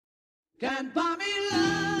Can't buy me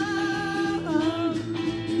love,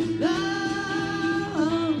 love,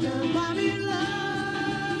 can't buy me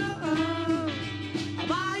love. I'll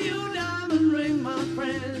buy you a diamond ring, my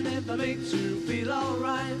friend, if that makes you feel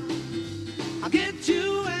alright. I'll get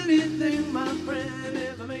you anything, my friend,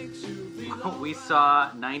 if it makes you feel alright. We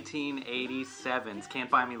saw 1987's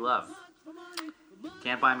Can't Buy Me Love.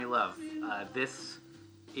 Can't Buy Me Love. This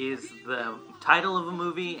is the title of a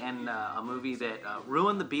movie, and a movie that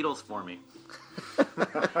ruined the Beatles for me.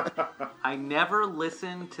 I never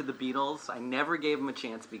listened to the Beatles. I never gave them a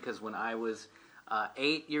chance because when I was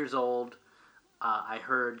 8 years old, I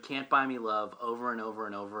heard Can't Buy Me Love over and over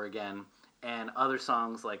and over again, and other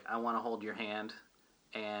songs like I Want to Hold Your Hand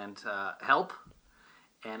and Help.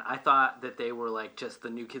 And I thought that they were like just the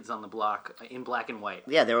New Kids on the Block in black and white.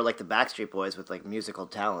 Yeah, they were like the Backstreet Boys with like musical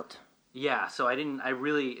talent. Yeah, so I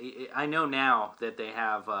know now that they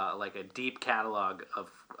have like a deep catalog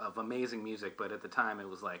of amazing music, but at the time it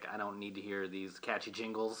was like, I don't need to hear these catchy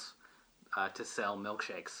jingles to sell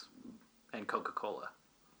milkshakes and Coca-Cola.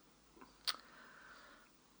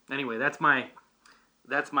 Anyway, that's my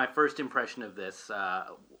first impression of this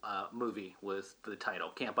movie was the title,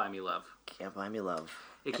 Can't Buy Me Love. Can't Buy Me Love.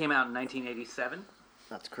 It came out in 1987.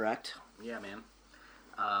 That's correct. Yeah, man.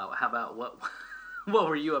 How about what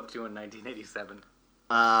were you up to in 1987?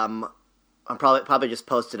 I'm probably just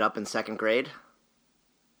posted up in second grade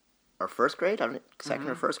or first grade. I don't know, second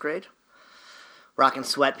or first grade. Rocking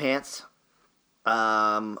sweatpants.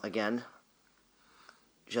 Again,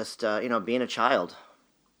 just being a child.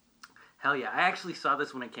 Hell yeah! I actually saw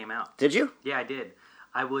this when it came out. Did you? Yeah, I did.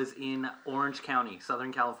 I was in Orange County,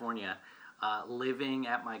 Southern California, living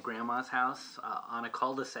at my grandma's house on a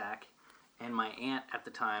cul-de-sac. And my aunt at the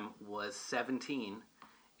time was 17,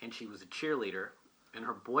 and she was a cheerleader, and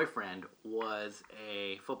her boyfriend was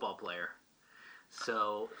a football player.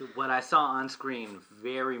 So what I saw on screen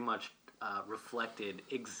very much reflected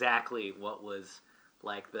exactly what was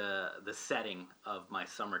like the setting of my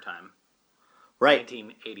summertime. Right.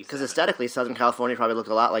 1987. Because aesthetically, Southern California probably looked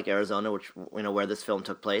a lot like Arizona, which where this film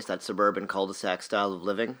took place. That suburban cul-de-sac style of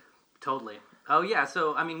living. Totally. Oh yeah,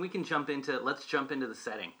 so I mean, let's jump into the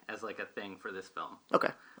setting as like a thing for this film. Okay.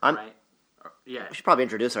 Right? Yeah. We should probably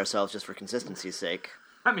introduce ourselves just for consistency's sake.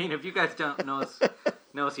 I mean, if you guys don't know us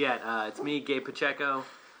yet, it's me, Gabe Pacheco.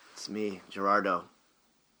 It's me, Gerardo.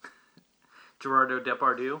 Gerardo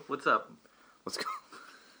Depardieu. What's up?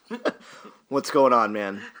 What's going on,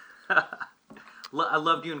 man? I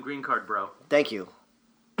loved you in Green Card, bro. Thank you.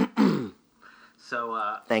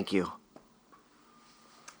 So. Thank you.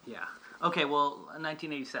 Yeah. Okay, well,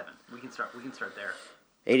 1987. We can start there.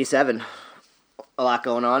 87. A lot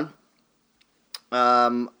going on.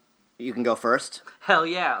 You can go first. Hell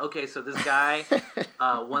yeah. Okay, so this guy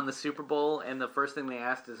won the Super Bowl, and the first thing they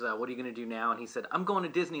asked is, what are you going to do now? And he said, I'm going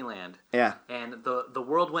to Disneyland. Yeah. And the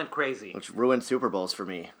world went crazy. Which ruined Super Bowls for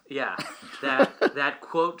me. Yeah. That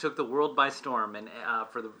quote took the world by storm, and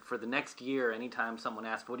for the next year, anytime someone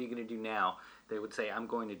asked, what are you going to do now? They would say, I'm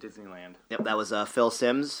going to Disneyland. Yep, that was Phil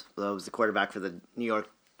Simms. That was the quarterback for the New York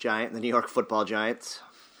Football Giants.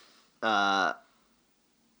 A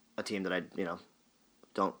team that I,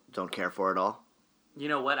 don't care for at all. You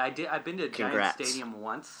know what? I've been to Congrats. Giant Stadium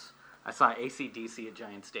once. I saw AC/DC at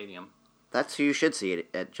Giant Stadium. That's who you should see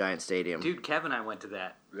at Giant Stadium. Dude, Kevin and I went to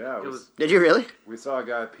that. Yeah, It was Did you really? we saw a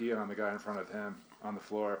guy peeing on the guy in front of him on the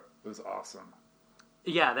floor. It was awesome.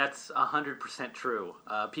 Yeah, that's 100% true.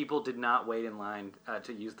 People did not wait in line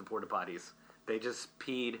to use the porta potties. They just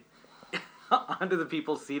peed onto the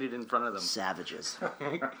people seated in front of them. Savages.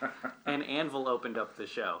 And Anvil opened up the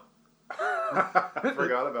show.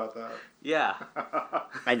 Forgot about that. Yeah.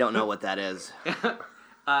 I don't know what that is.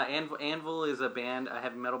 Anvil is a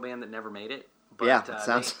heavy metal band that never made it. But,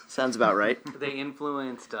 yeah, sounds about right. They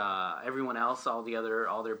influenced everyone else. All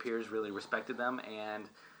their peers really respected them, and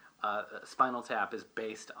Spinal Tap is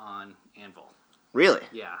based on Anvil. Really?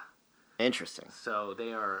 Yeah. Interesting. So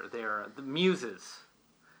they are the muses,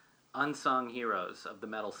 unsung heroes of the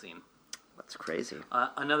metal scene. That's crazy.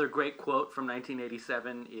 Another great quote from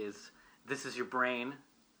 1987 is, "This is your brain,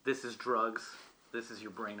 this is drugs, this is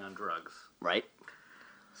your brain on drugs." Right.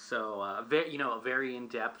 So a very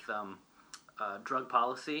in-depth drug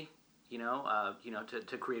policy.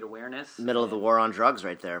 To create awareness. Middle of the war on drugs,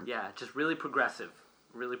 right there. Yeah, just really progressive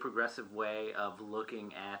way of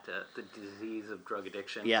looking at the disease of drug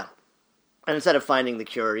addiction. Yeah. And instead of finding the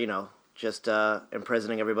cure, just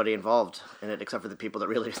imprisoning everybody involved in it, except for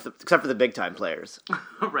the big time players.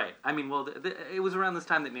 Right. I mean, well, it was around this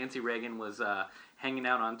time that Nancy Reagan was hanging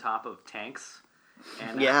out on top of tanks.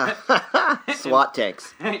 And, yeah. SWAT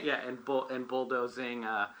tanks. Yeah, and bulldozing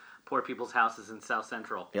poor people's houses in South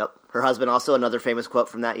Central. Yep. Her husband also, another famous quote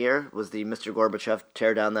from that year, was the Mr. Gorbachev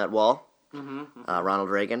tear down that wall. Ronald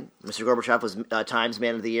Reagan. Mr. Gorbachev was Times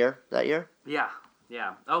Man of the Year that year. Yeah,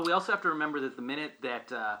 yeah. Oh, we also have to remember that the minute that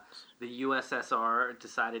the USSR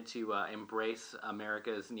decided to embrace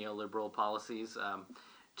America's neoliberal policies,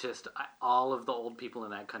 just all of the old people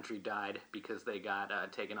in that country died because they got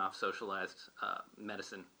taken off socialized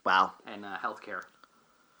medicine Wow. and healthcare.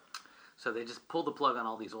 So they just pulled the plug on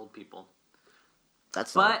all these old people.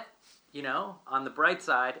 That's But, you know, on the bright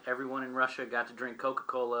side, everyone in Russia got to drink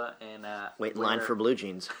Coca-Cola and wait in line for blue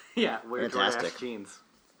jeans. yeah, wear Fantastic. DoorDash jeans.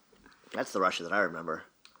 That's the Russia that I remember.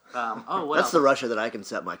 What That's else? the Russia that I can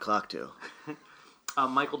set my clock to.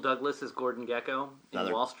 Michael Douglas is Gordon Gekko in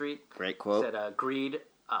Another Wall Street. Great quote. Said, greed,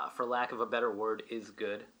 for lack of a better word, is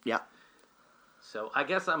good. Yeah. So I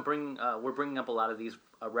guess we're bringing up a lot of these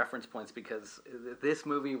reference points because this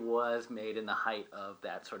movie was made in the height of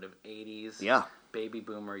that sort of 80s Yeah. baby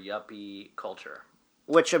boomer yuppie culture.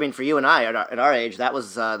 Which, I mean, for you and I at our age, that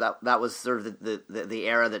was that was sort of the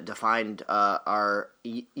era that defined our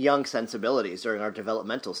young sensibilities during our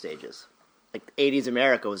developmental stages. Like 80s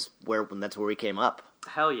America was that's where we came up.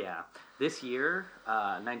 Hell yeah. This year,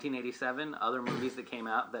 1987, other movies that came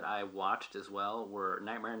out that I watched as well were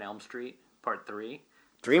Nightmare on Elm Street, Part 3.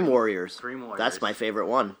 Dream Warriors. Dream Warriors. That's my favorite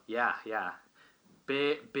one. Yeah, yeah.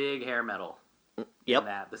 Big hair metal. Yep. In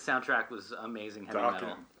that. The soundtrack was amazing heavy Dokken.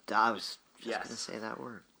 metal. I was just Yes. going to say that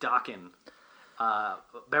word. Dokken.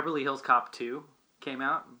 Beverly Hills Cop 2 came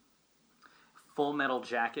out. Full Metal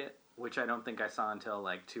Jacket, which I don't think I saw until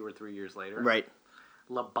like 2 or 3 years later. Right.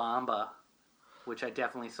 La Bamba, which I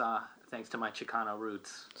definitely saw thanks to my Chicano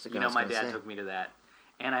roots. That's what You I know, was my gonna dad say. took me to that.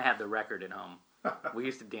 And I had the record at home. We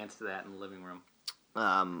used to dance to that in the living room.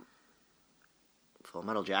 Full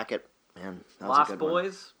Metal Jacket. Man, that was Lost a good one.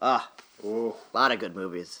 Boys. Ah, Oh, a lot of good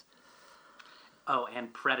movies. Oh,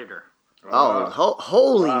 and Predator.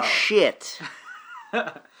 Holy shit.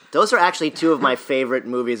 Those are actually two of my favorite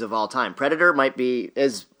movies of all time. Predator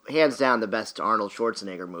is hands down the best Arnold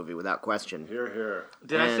Schwarzenegger movie, without question. here, here.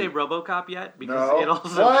 Did I And- say RoboCop yet? Because No. it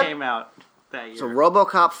also What? came out that year. So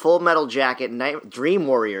RoboCop, Full Metal Jacket, Dream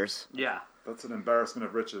Warriors. Yeah, That's an embarrassment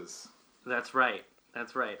of riches. that's right.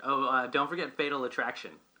 That's right. Oh, don't forget Fatal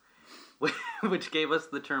Attraction, which gave us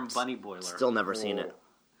the term bunny boiler. Still never seen it.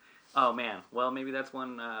 Oh, man. Well, maybe that's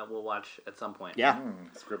one we'll watch at some point. Yeah.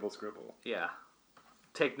 Scribble, scribble. Yeah.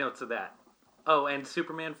 Take notes of that. Oh, and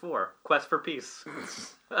Superman 4, Quest for Peace.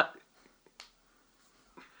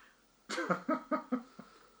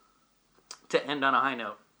 To end on a high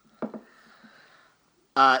note.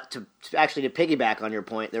 To piggyback on your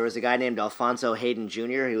point, there was a guy named Alfonso Hayden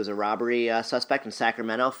Jr. He was a robbery suspect in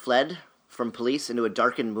Sacramento, fled from police into a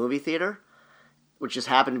darkened movie theater, which just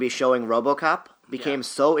happened to be showing RoboCop. Became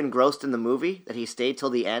so engrossed in the movie that he stayed till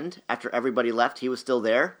the end. After everybody left, he was still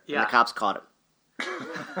there, and Yeah. the cops caught him.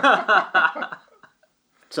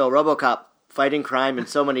 So RoboCop fighting crime in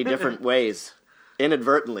so many different ways,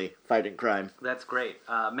 inadvertently fighting crime. That's great.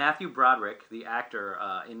 Matthew Broderick, the actor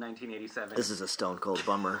in 1987, This is a stone cold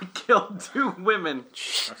bummer. killed 2 women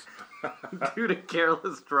due to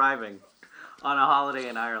careless driving on a holiday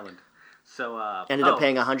in Ireland. So Ended up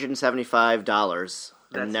paying $175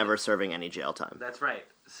 and That's never serving any jail time. That's right.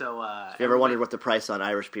 So Have you ever wondered what the price on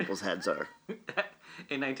Irish people's heads are?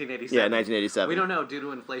 in 1987? Yeah, 1987. We don't know due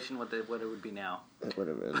to inflation what it would be now. It would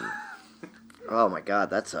have been. Oh my God,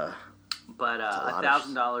 that's a. But lot of-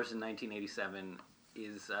 $1,000 in 1987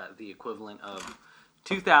 is the equivalent of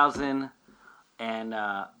 $2,000 and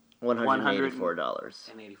 $184.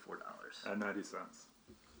 $184. At 90 cents.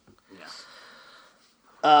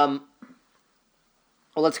 Yeah.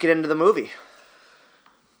 Well, let's get into the movie.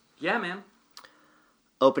 Yeah, man.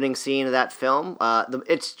 Opening scene of that film.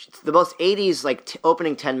 It's the most 80s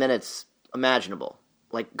opening 10 minutes imaginable.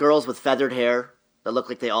 Like girls with feathered hair that look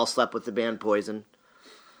like they all slept with the band Poison.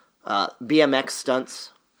 BMX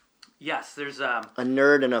stunts. Yes, there's A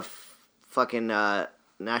nerd in a fucking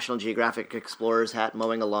National Geographic Explorer's hat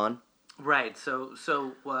mowing a lawn. right. So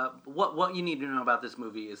what you need to know about this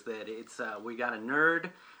movie is that it's we got a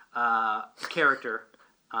nerd character.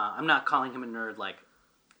 I'm not calling him a nerd like,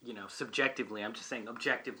 you know, subjectively. I'm just saying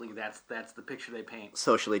objectively. That's the picture they paint.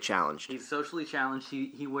 Socially challenged. He's socially challenged.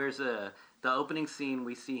 He wears the opening scene.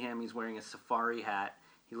 We see him. He's wearing a safari hat.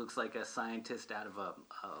 He looks like a scientist out of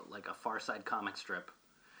a Far Side comic strip,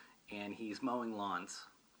 and he's mowing lawns.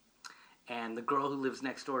 And the girl who lives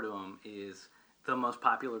next door to him is the most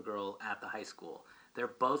popular girl at the high school. They're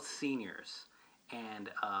both seniors, and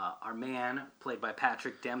our man, played by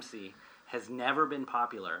Patrick Dempsey, has never been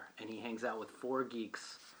popular, and he hangs out with 4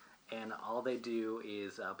 geeks and all they do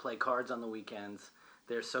is play cards on the weekends.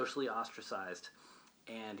 They're socially ostracized,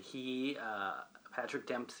 and Patrick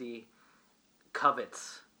Dempsey,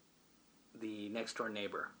 covets the next door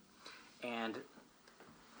neighbor, and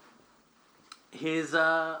his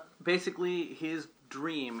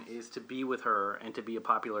dream is to be with her and to be a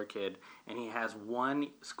popular kid, and he has 1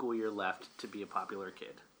 school year left to be a popular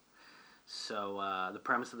kid. So the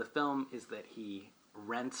premise of the film is that he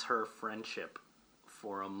rents her friendship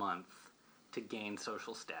for a month to gain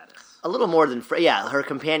social status. A little more than her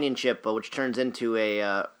companionship, which turns into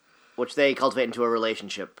which they cultivate into a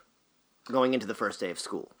relationship, going into the first day of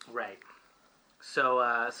school. Right. So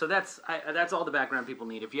that's all the background people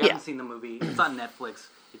need. If you haven't seen the movie, it's on Netflix.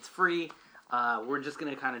 It's free. We're just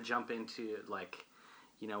gonna kind of jump into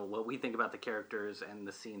what we think about the characters and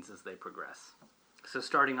the scenes as they progress. So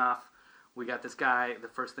starting off, we got this guy. The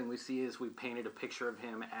first thing we see is we painted a picture of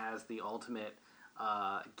him as the ultimate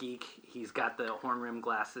geek. He's got the horn-rimmed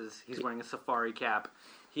glasses. He's wearing a safari cap.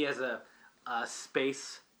 He has a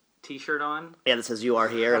space T-shirt on. Yeah, that says "You are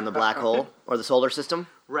here" in the black hole or the solar system.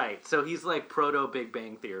 Right. So he's like proto Big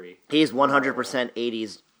Bang Theory. He's 100%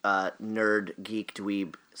 80s nerd geek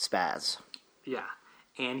dweeb spaz. Yeah,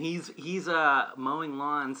 and he's mowing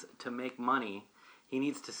lawns to make money. He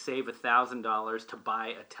needs to save $1,000 to buy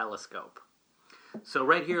a telescope. So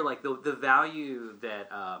right here, like the value that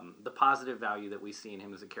the positive value that we see in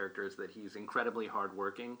him as a character is that he's incredibly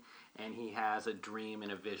hardworking, and he has a dream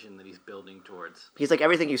and a vision that he's building towards. He's like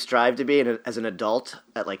everything you strive to be as an adult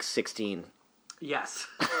at like 16. Yes.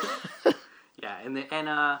 Yeah,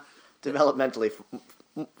 and developmentally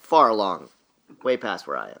far along, way past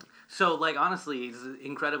where I am. So like honestly,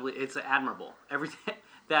 it's admirable. Everything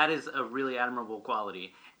that is a really admirable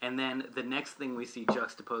quality. And then the next thing we see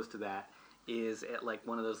juxtaposed to that is at like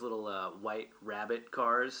one of those little white rabbit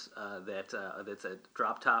cars that's a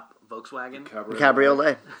drop top Volkswagen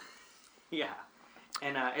Cabriolet. Yeah,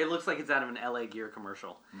 and it looks like it's out of an LA Gear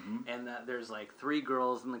commercial. Mm-hmm. And there's like 3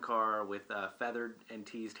 girls in the car with feathered and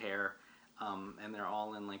teased hair, and they're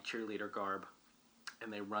all in like cheerleader garb,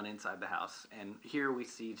 and they run inside the house. And here we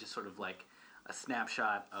see just sort of like a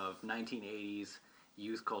snapshot of 1980s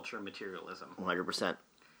youth culture materialism. 100%.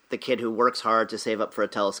 The kid who works hard to save up for a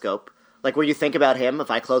telescope. Like, when you think about him,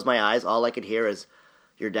 if I close my eyes, all I could hear is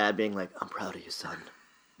your dad being like, "I'm proud of you, son."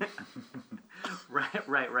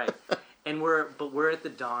 Right. And we're at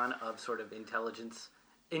the dawn of sort of intelligence.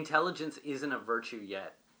 Intelligence isn't a virtue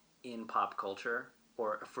yet in pop culture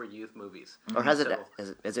or for youth movies. Or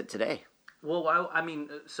is it today? Well, I mean,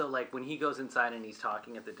 so like when he goes inside and he's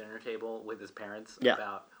talking at the dinner table with his parents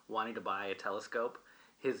about wanting to buy a telescope,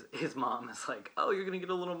 his mom is like, "Oh, you're gonna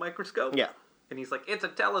get a little microscope?" Yeah. And he's like, "It's a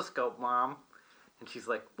telescope, Mom." And she's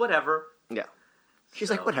like, "Whatever." Yeah. She's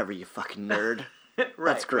like, "Whatever, you fucking nerd."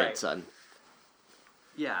 That's great, son.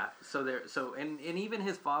 Yeah. And even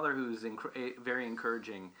his father, who's very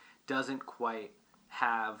encouraging, doesn't quite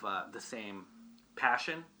have the same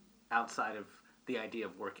passion outside of the idea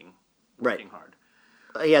of working hard.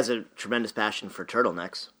 He has a tremendous passion for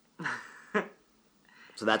turtlenecks.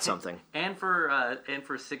 So that's something. And for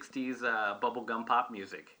 60s bubblegum pop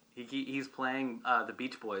music. He's playing the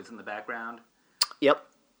Beach Boys in the background. Yep.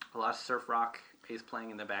 A lot of surf rock is playing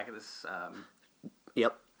in the back of this.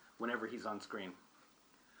 Yep. Whenever he's on screen.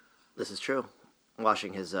 This is true.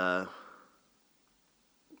 Watching his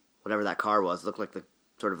whatever that car was, looked like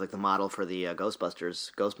the model for the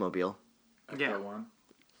Ghostbusters Ghostmobile. Ecto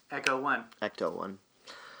 1.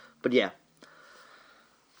 But yeah.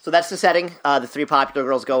 So that's the setting. The 3 popular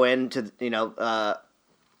girls go in to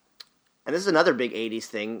and this is another big 80s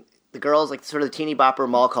thing. The girls, like sort of the teeny bopper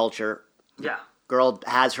mall culture. Yeah. Girl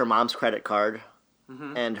has her mom's credit card.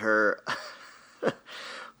 Mm-hmm. And her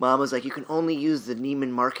mom was like, "You can only use the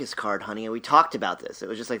Neiman Marcus card, honey." And we talked about this. It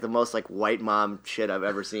was just like the most like white mom shit I've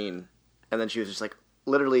ever seen. And then she was just like,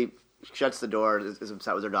 literally shuts the door, is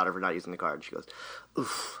upset with her daughter for not using the card. She goes,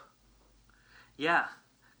 "Oof." Yeah.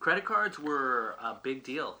 Credit cards were a big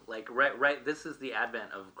deal. Like, right. This is the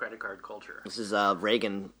advent of credit card culture. This is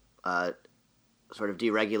Reagan sort of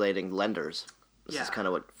deregulating lenders. This is kind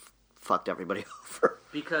of what fucked everybody over.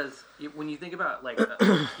 Because when you think about, like,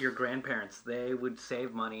 your grandparents, they would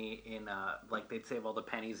save money in, they'd save all the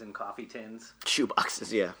pennies in coffee tins. Shoe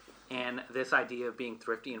boxes, yeah. And this idea of being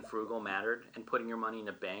thrifty and frugal mattered, and putting your money in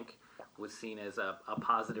a bank was seen as a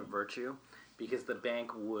positive virtue, because the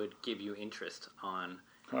bank would give you interest on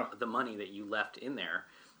the money that you left in there.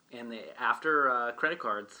 And after credit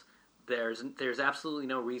cards, there's absolutely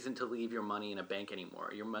no reason to leave your money in a bank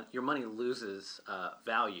anymore. Your money loses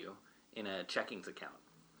value in a checkings account.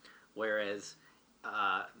 Whereas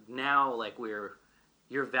now, like, we're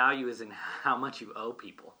your value is in how much you owe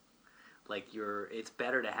people. Like it's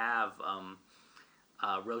better to have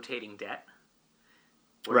rotating debt,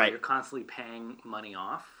 where Right. you're constantly paying money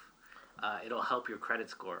off. It'll help your credit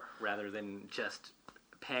score rather than just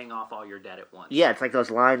paying off all your debt at once. Yeah, it's like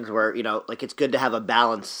those lines where, like it's good to have a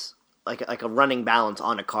balance, like a running balance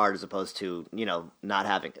on a card as opposed to, not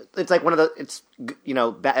having it. It's like one of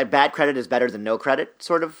the, bad credit is better than no credit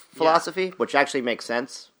sort of philosophy, which actually makes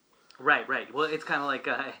sense. Right. Well, it's kind of like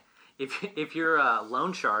if you're a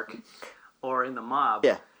loan shark or in the mob,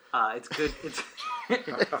 Yeah. it's good.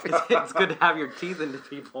 It's good to have your teeth into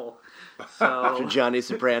people. So Johnny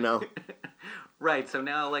Soprano. right. So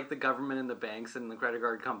now, like the government and the banks and the credit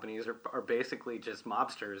card companies are basically just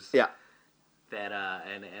mobsters. Yeah. That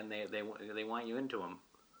and they want you into them.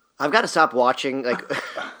 I've got to stop watching, like,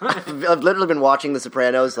 I've literally been watching The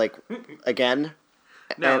Sopranos, like, again,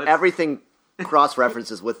 No, and everything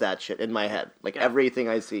cross-references with that shit in my head. Like, Yeah. everything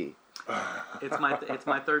I see. It's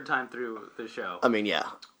my third time through the show. I mean, yeah.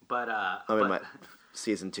 But my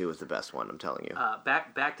season 2 is the best one, I'm telling you.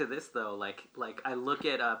 back to this though, like I look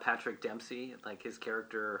at Patrick Dempsey, like his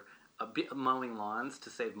character mowing lawns to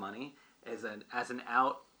save money, as an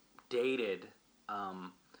outdated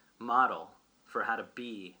model for how to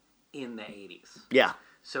be in the 80s. Yeah,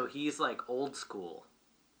 So he's like old school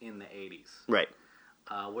in the 80s, right.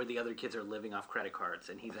 where the other kids are living off credit cards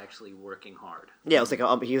and he's actually working hard. Yeah, it was like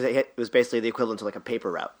it was basically the equivalent to like a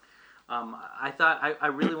paper route. I thought I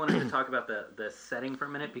really wanted to talk about the setting for a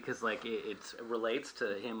minute because like it relates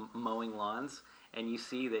to him mowing lawns, and you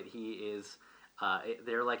see that he is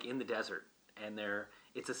they're like in the desert, and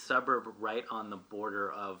it's a suburb right on the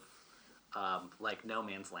border of like no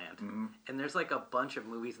man's land. Mm-hmm. And there's like a bunch of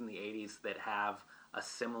movies in the 80s that have a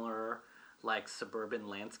similar like suburban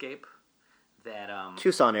landscape that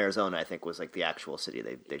Tucson, Arizona, I think, was like the actual city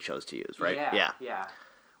they chose to use, right? Yeah.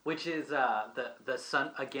 Which is the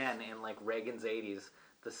sun, again, in like Reagan's 80s,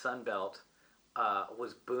 the Sun Belt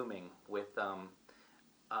was booming with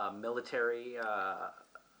military,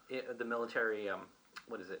 the military,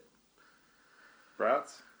 what is it?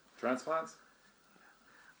 Brats? Transplants?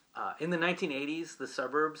 In the 1980s, the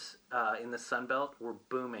suburbs in the Sun Belt were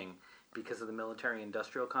booming because of the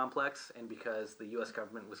military-industrial complex and because the U.S.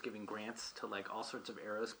 government was giving grants to like all sorts of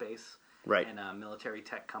aerospace Right. and military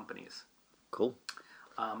tech companies. Cool.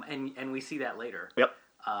 And we see that later. Yep.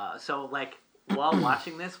 So, like, while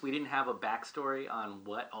watching this, we didn't have a backstory on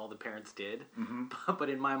what all the parents did. Mm-hmm. But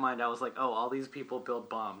in my mind, I was like, oh, all these people build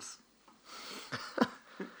bombs.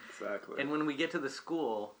 Exactly. And when we get to the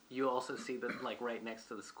school, you also see that, like, right next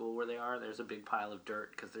to the school where they are, there's a big pile of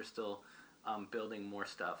dirt because they're still building more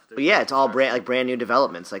stuff. But yeah, it's all brand new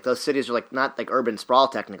developments. Like those cities are like not like urban sprawl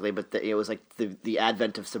technically, but it was like the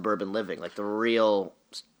advent of suburban living, like the real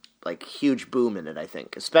like huge boom in it. I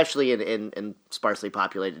think, especially in sparsely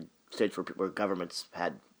populated states where governments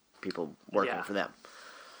had people working for them.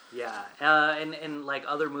 Yeah, and like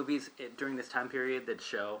other movies during this time period that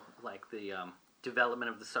show like the development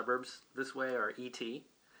of the suburbs this way are E.T.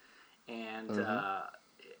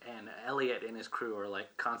 And Elliot and his crew are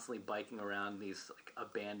like constantly biking around these like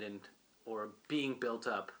abandoned or being built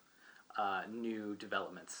up new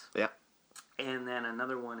developments. Yeah. And then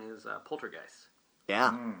another one is Poltergeist.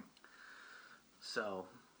 Yeah. So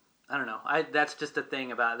I don't know. That's just a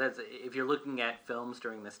thing about that's if you're looking at films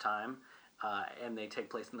during this time and they take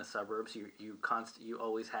place in the suburbs, you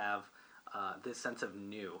always have this sense of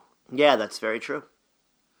new. Yeah, that's very true.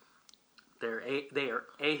 They are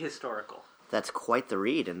ahistorical. That's quite the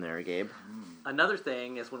read in there, Gabe. Another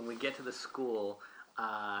thing is when we get to the school,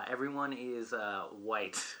 everyone is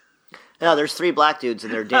white. No, there's 3 black dudes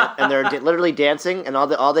and they're literally dancing, and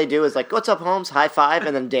all they do is like, "What's up, Holmes?" High five,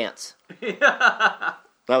 and then dance. That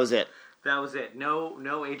was it. That was it.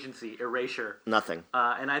 No agency, erasure. Nothing.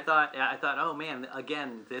 And I thought, oh man,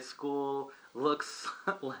 again, this school looks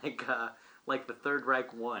like the Third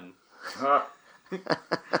Reich won.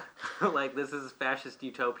 Like this is fascist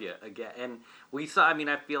utopia again. And we saw. I mean,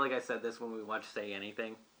 I feel like I said this when we watched Say Anything.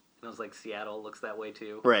 And I was like, Seattle looks that way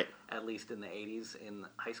too. Right. At least in the 80s in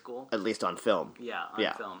high school. At least on film. Yeah,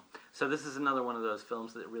 on film. So this is another one of those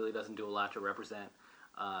films that really doesn't do a lot to represent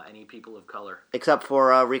any people of color. Except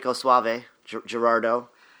for Rico Suave, Gerardo,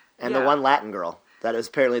 and the one Latin girl. That is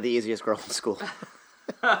apparently the easiest girl in school.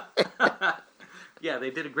 Yeah, they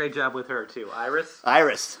did a great job with her too.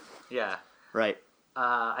 Iris. Yeah. Right.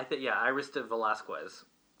 I think Iris de Velasquez.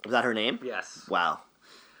 Was that her name? Yes. Wow.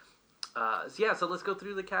 So let's go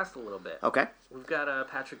through the cast a little bit. Okay. We've got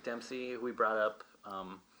Patrick Dempsey, who we brought up.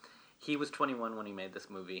 He was 21 when he made this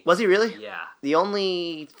movie. Was he really? Yeah. The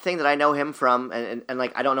only thing that I know him from, and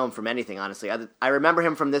like, I don't know him from anything, honestly. I remember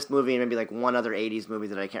him from this movie and maybe like one other 80s movie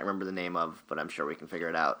that I can't remember the name of, but I'm sure we can figure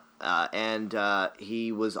it out. And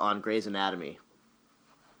he was on Grey's Anatomy.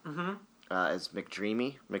 Mm-hmm. As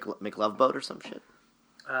McDreamy, McLoveboat or some shit.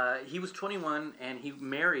 He was 21 and he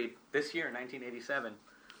married, this year, 1987,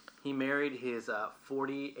 he married his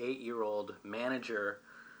 48-year-old manager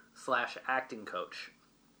 / acting coach.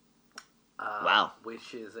 Wow.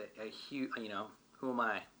 Which is a huge, who am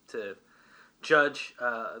I to judge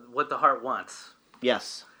what the heart wants?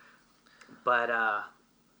 Yes. But I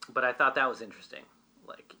thought that was interesting.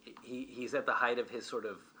 Like, he's at the height of his sort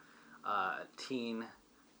of teen,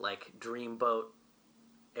 like, dreamboat,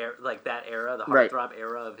 like that era, the heartthrob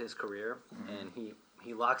era of his career, and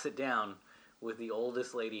he locks it down with the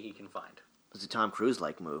oldest lady he can find. It's a Tom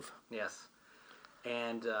Cruise-like move. Yes.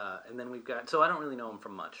 And then we've got, so I don't really know him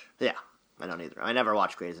from much. Yeah. I don't either. I never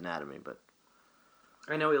watched Grey's Anatomy, but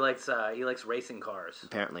I know he likes racing cars.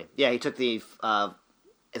 Apparently, yeah. He took his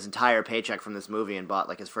entire paycheck from this movie and bought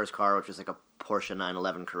like his first car, which was like a Porsche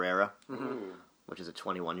 911 Carrera, which is a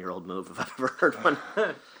 21-year-old move if I've ever heard one.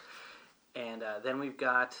 And then we've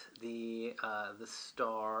got the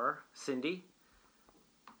star Cindy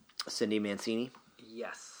Mancini.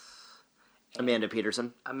 Yes. Amanda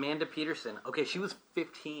Peterson. Amanda Peterson. Okay, she was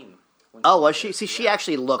 15. Oh, was she? See, she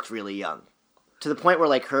actually looked really young. To the point where,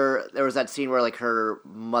 like, there was that scene where, like, her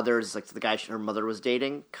mother's, like, the guy her mother was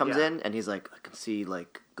dating comes in, and he's like, I can see,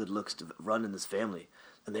 like, good looks to run in this family,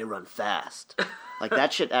 and they run fast. Like,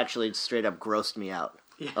 that shit actually straight up grossed me out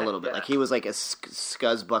a little bit. Yeah. Like, he was, like, as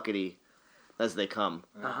scuzz-buckety as they come.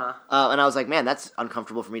 Uh-huh. And I was like, man, that's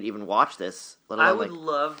uncomfortable for me to even watch this. Let alone, I would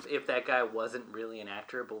love if that guy wasn't really an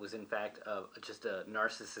actor, but was in fact just a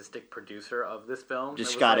narcissistic producer of this film.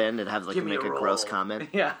 Just got in and have like to make a gross comment.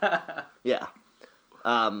 Yeah. Yeah.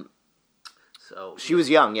 So she was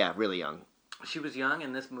young, yeah, really young. She was young,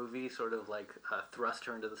 and this movie sort of like thrust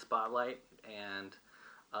her into the spotlight, and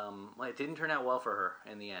it didn't turn out well for her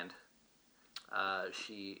in the end.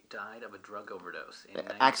 She died of a drug overdose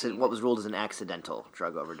in What was ruled as an accidental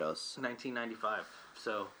drug overdose. 1995.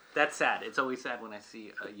 So that's sad. It's always sad when I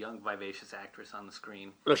see a young, vivacious actress on the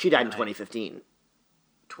screen. Well, she died in 2015.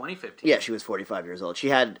 2015? Yeah, she was 45 years old. She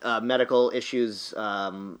had medical issues,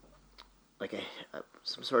 like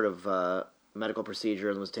some sort of medical procedure,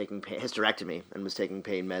 and was taking hysterectomy, and was taking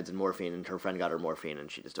pain meds and morphine, and her friend got her morphine, and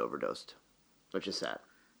she just overdosed, which is sad.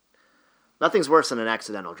 Nothing's worse than an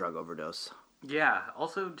accidental drug overdose. Yeah.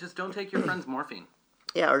 Also, just don't take your friend's morphine.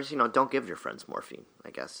 Yeah, or just, don't give your friends morphine,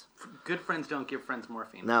 I guess. Good friends don't give friends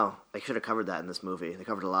morphine. No, they should have covered that in this movie. They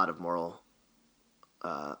covered a lot of moral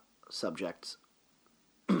subjects.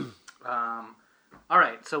 All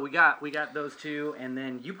right, so we got those two, and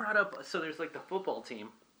then you brought up, so there's like the football team.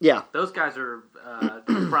 Yeah. Those guys are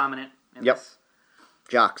prominent in Yep. this.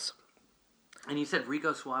 Jocks. And you said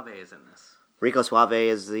Rico Suave is in this. Rico Suave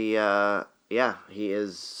is the, he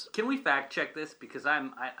is... Can we fact check this? Because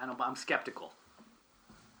I'm skeptical.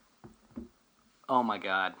 Oh my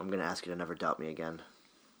god. I'm going to ask you to never doubt me again.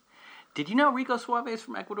 Did you know Rico Suave is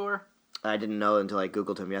from Ecuador? I didn't know until I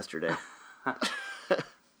Googled him yesterday.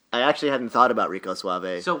 I actually hadn't thought about Rico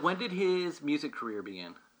Suave. So when did his music career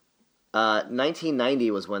begin?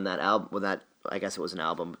 1990 was when I guess it was an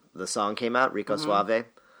album, the song came out, Rico Suave.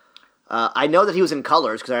 I know that he was in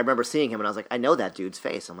Colors because I remember seeing him and I was like, I know that dude's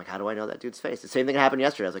face. I'm like, how do I know that dude's face? The same thing happened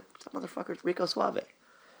yesterday. I was like, that motherfucker's Rico Suave.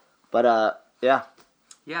 But, yeah.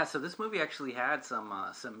 Yeah, so this movie actually had some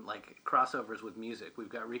like crossovers with music. We've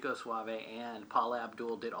got Rico Suave and Paula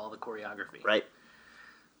Abdul did all the choreography. Right.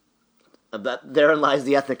 Therein lies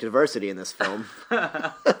the ethnic diversity in this film.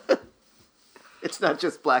 It's not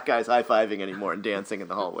just black guys high-fiving anymore and dancing in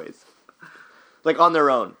the hallways. Like, on their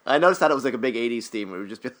own. I noticed that it was like a big 80s theme where it would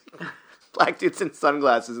just be like black dudes in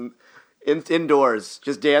sunglasses and indoors,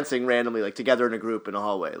 just dancing randomly, like, together in a group in a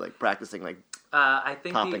hallway, like, practicing, like, I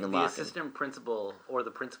think popping and the locking. assistant principal or the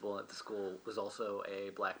principal at the school was also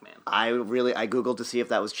a black man. I Googled to see if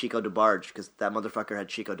that was Chico DeBarge, because that motherfucker had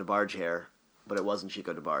Chico DeBarge hair, but it wasn't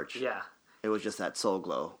Chico DeBarge. Yeah. It was just that soul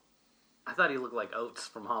glow. I thought he looked like Oates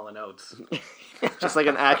from Hall & Oates. Just like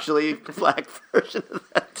an actually black version of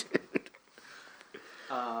that dude.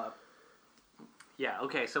 Yeah,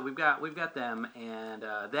 okay, so we've got them, and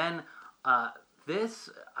then this,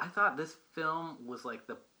 I thought this film was like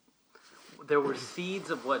there were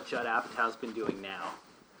seeds of what Judd Apatow's been doing now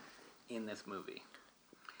in this movie.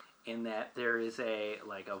 In that there is a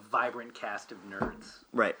vibrant cast of nerds.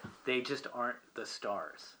 Right. They just aren't the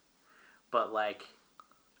stars. But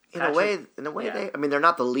In Patrick- a way, yeah. I mean, they're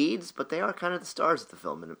not the leads, but they are kind of the stars of the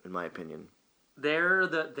film, in my opinion. They are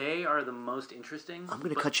the most interesting. I'm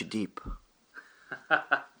gonna but cut you deep.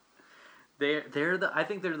 I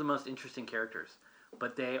think they're the most interesting characters,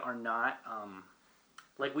 but they are not.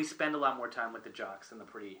 Like we spend a lot more time with the jocks and the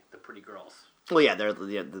pretty girls. Well, yeah, they're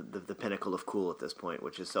the pinnacle of cool at this point,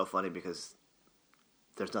 which is so funny because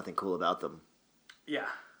there's nothing cool about them. Yeah,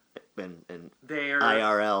 And they're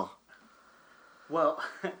IRL. Well,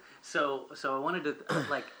 so I wanted to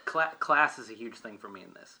like class is a huge thing for me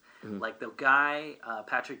in this. Mm-hmm. Like the guy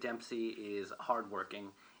Patrick Dempsey is hardworking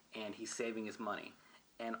and he's saving his money,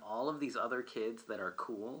 and all of these other kids that are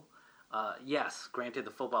cool. Yes, granted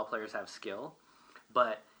the football players have skill,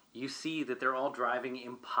 but you see that they're all driving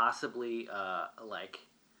impossibly like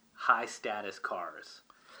high status cars.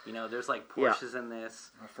 You know, there's like Porsches in this.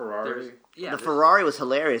 A Ferrari. The There's- Ferrari was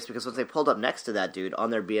hilarious because once they pulled up next to that dude on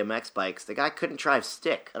their BMX bikes, the guy couldn't drive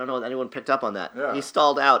stick. I don't know if anyone picked up on that. Yeah. He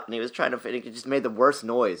stalled out and he was trying to. He just made the worst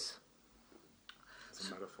noise. It's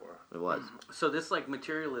a metaphor. It was. So this like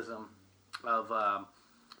materialism of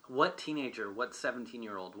what teenager, what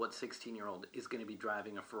 17-year-old, what 16-year-old is going to be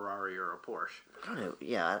driving a Ferrari or a Porsche? I don't know.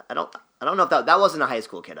 Yeah, I don't know if that wasn't a high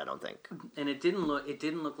school kid. I don't think. And it didn't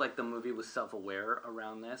look like the movie was self-aware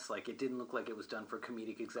around this. Like it didn't look like it was done for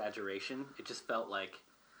comedic exaggeration. It just felt like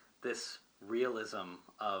this realism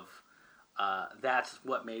of that's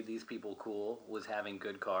what made these people cool, was having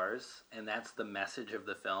good cars, and that's the message of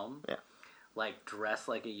the film. Yeah. Like dress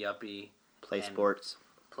like a yuppie, Play and sports.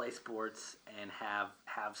 play sports, and have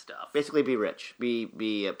stuff. Basically, be rich.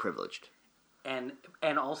 Be privileged. and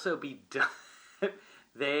also be done.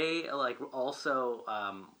 They like also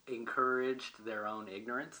encouraged their own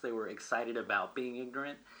ignorance. They were excited about being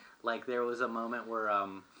ignorant. Like there was a moment where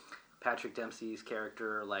Patrick Dempsey's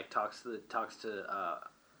character like talks to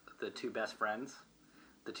the two best friends,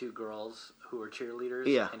 the two girls who are cheerleaders.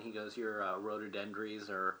 Yeah. And he goes, "Your rhododendries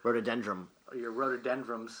or Rhododendron. your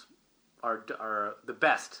rhododendrons are the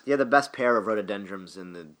best." Yeah, the best pair of rhododendrons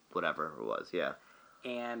in the whatever it was. Yeah.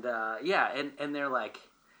 And and they're like,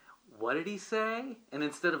 "What did he say?" And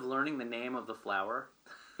instead of learning the name of the flower,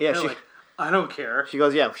 Yeah. they're like, "I don't care." She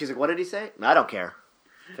goes, yeah. She's like, what did he say? I don't care.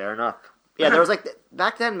 Fair enough. Yeah, there was like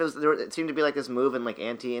back then. It seemed to be like this move in like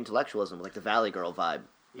anti-intellectualism, like the Valley Girl vibe,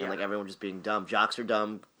 Yeah. and like everyone just being dumb. Jocks are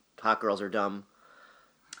dumb. Hot girls are dumb.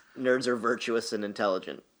 Nerds are virtuous and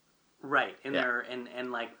intelligent. Right, and Yeah. they're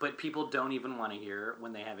and like, but people don't even want to hear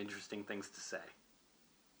when they have interesting things to say.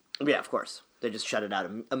 Yeah, of course. They just shut it out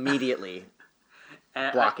immediately.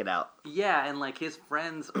 And Block it out. Yeah, and like his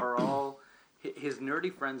friends are all his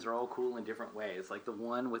nerdy friends are all cool in different ways. Like the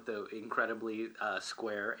one with the incredibly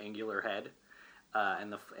square, angular head,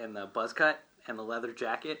 and the buzz cut and the leather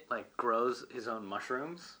jacket, like grows his own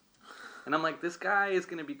mushrooms. And I'm like, this guy is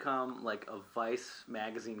going to become like a Vice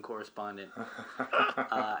magazine correspondent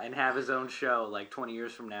and have his own show like 20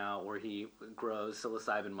 years from now where he grows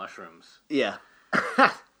psilocybin mushrooms. Yeah.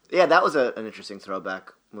 Yeah, that was an interesting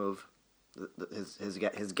throwback move. His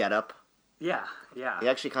get up. Yeah, yeah. He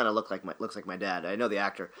actually kind of looks like my dad. I know the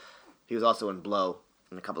actor. He was also in Blow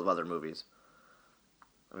and a couple of other movies.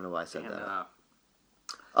 I don't know why I said And, that.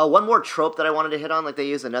 Oh, one more trope that I wanted to hit on, like they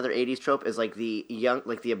use another '80s trope, is like the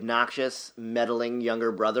obnoxious, meddling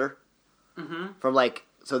younger brother. Mm-hmm. From like,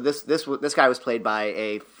 so this guy was played by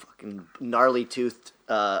a fucking gnarly toothed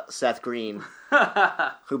Seth Green,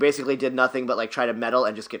 who basically did nothing but like try to meddle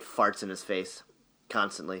and just get farts in his face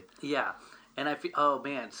constantly. Yeah, and I feel, oh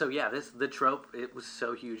man, so yeah, the trope, it was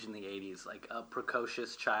so huge in the 80s, like a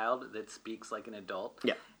precocious child that speaks like an adult.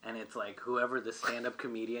 Yeah. And it's like whoever the stand-up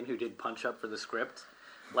comedian who did Punch Up for the script,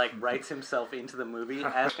 like writes himself into the movie,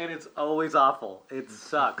 and it's always awful. It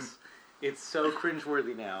sucks. It's so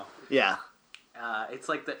cringeworthy now. Yeah. It's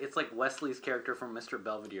like Wesley's character from Mr.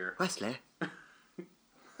 Belvedere. Wesley.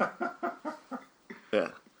 Yeah.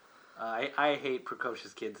 I hate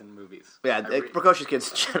precocious kids in movies. Yeah, precocious kids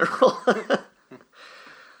in general.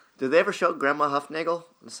 Did they ever show Grandma Huffnagel?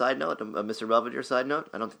 On a side note, a Mr. Belvedere side note?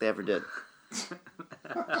 I don't think they ever did.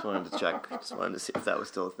 Just wanted to check. Just wanted to see if that was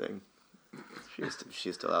still a thing.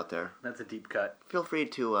 She's still out there. That's a deep cut. Feel free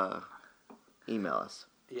to email us.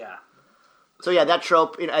 Yeah. So yeah, that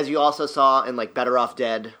trope, as you also saw in like Better Off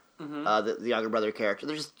Dead, the younger brother character.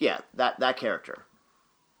 There's just that character.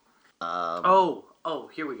 Oh,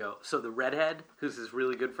 here we go. So the redhead, who's his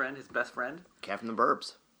really good friend, his best friend, Cat from the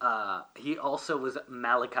Burbs. he also was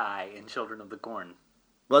Malachi in Children of the Corn.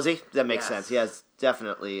 Was he? That makes Yes. sense. Yes,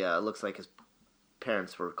 definitely. Looks like his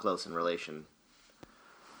parents were close in relation.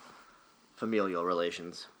 Familial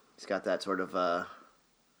relations. He's got that sort of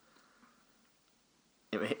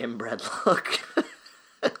inbred look.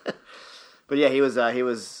 But yeah, he was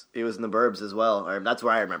in The Burbs as well. Or that's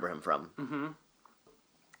where I remember him from.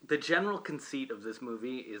 The general conceit of this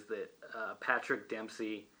movie is that Patrick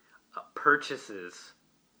Dempsey purchases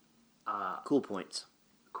Cool points.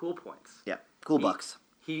 Cool Points. Yeah, cool bucks.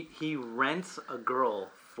 He rents a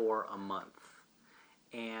girl for a month,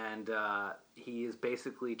 and he is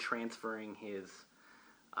basically transferring his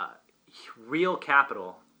real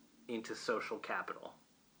capital into social capital.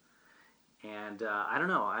 And I don't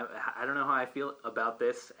know. I don't know how I feel about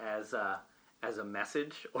this as a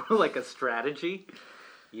message or like a strategy.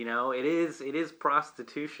 You know, it is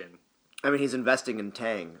prostitution. I mean, he's investing in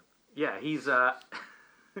Tang. Yeah, he's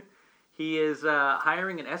he is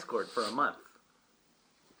hiring an escort for a month.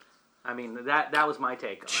 I mean, that was my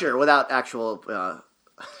take on Sure, it. without actual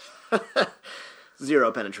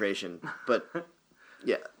zero penetration. But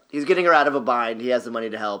yeah, he's getting her out of a bind. He has the money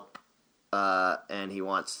to help, and he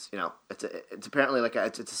wants, it's apparently like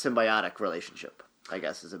it's a symbiotic relationship, I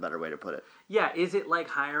guess is a better way to put it. Yeah, is it like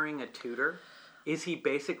hiring a tutor? Is he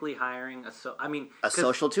basically hiring a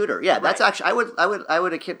social tutor? Yeah, that's Right. actually I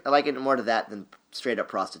would like it more to that than straight up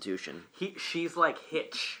prostitution. She's like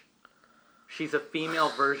Hitch. She's a female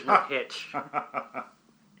version of Hitch.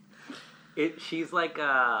 She's like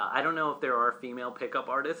I don't know if there are female pickup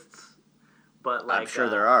artists, but like I'm sure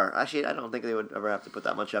there are. Actually, I don't think they would ever have to put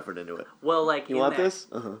that much effort into it. Well, like You want this?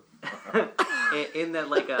 Uh-huh. in that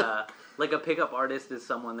like a pickup artist is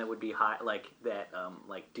someone that would be high like that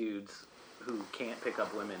like dudes who can't pick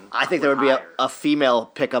up women. I think there would be hire. a female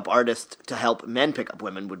pickup artist to help men pick up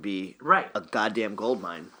women would be Right. a goddamn gold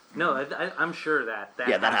mine. No, I'm sure that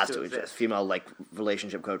Yeah, that has to to exist. Female like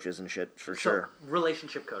relationship coaches and shit for sure.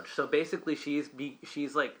 Relationship coach. So basically,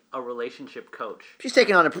 she's like a relationship coach. She's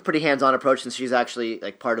taking on a pretty hands-on approach since she's actually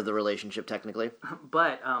like part of the relationship technically.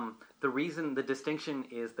 But the distinction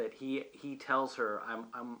is that he tells her,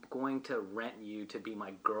 I'm going to rent you to be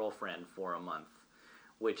my girlfriend for a month,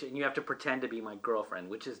 and you have to pretend to be my girlfriend,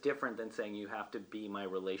 which is different than saying you have to be my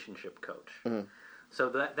relationship coach. Mm-hmm. So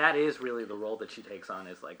that is really the role that she takes on,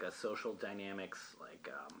 is like a social dynamics, like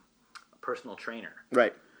a personal trainer.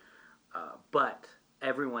 Right. But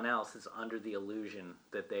everyone else is under the illusion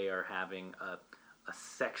that they are having a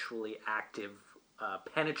sexually active,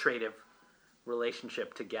 penetrative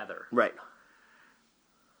relationship together. Right.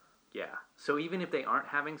 Yeah. So even if they aren't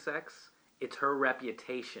having sex, it's her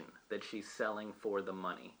reputation that she's selling for the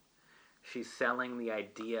money. She's selling the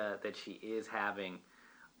idea that she is having,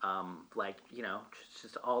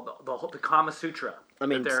 just all the Kama Sutra. I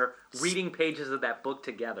mean, that they're reading pages of that book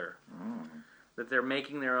together. That they're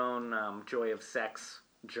making their own Joy of Sex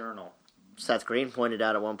journal. Seth Green pointed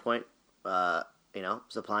out at one point,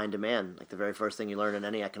 supply and demand, like the very first thing you learn in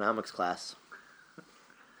any economics class.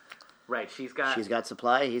 Right, she's got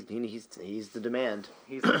supply. He's the demand.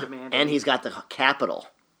 He's the demand, and he's got the capital.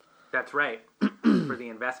 That's right, for the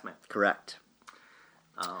investment. Correct.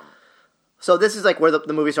 So this is like where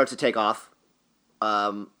the movie starts to take off,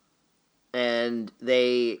 and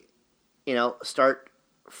they, start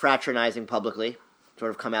fraternizing publicly,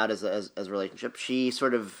 sort of come out as a relationship. She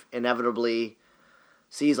sort of inevitably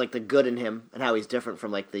sees like the good in him and how he's different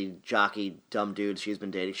from like the jockey dumb dudes she's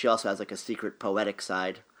been dating. She also has like a secret poetic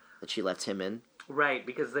side that she lets him in. Right,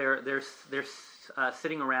 because they're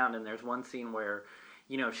sitting around, and there's one scene where,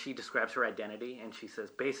 she describes her identity, and she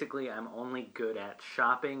says, basically, I'm only good at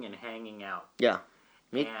shopping and hanging out. Yeah,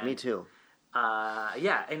 me too.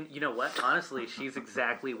 Yeah, and you know what? Honestly, she's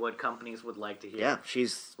exactly what companies would like to hear. Yeah,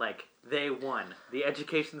 she's... Like, they won. The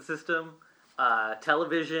education system,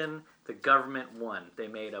 television, the government won. They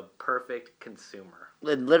made a perfect consumer.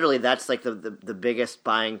 Literally, that's like the biggest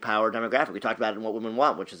buying power demographic. We talked about it in What Women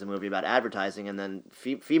Want, which is a movie about advertising, and then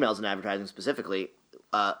females in advertising specifically.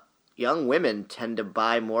 Young women tend to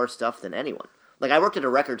buy more stuff than anyone. Like, I worked at a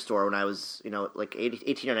record store when I was, like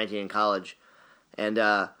 18 or 19 in college, and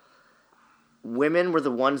women were the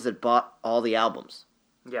ones that bought all the albums.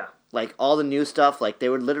 Yeah. Like, all the new stuff, like, they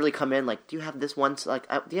would literally come in, like, do you have this one, like,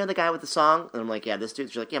 do you have the guy with the song? And I'm like, yeah, this dude.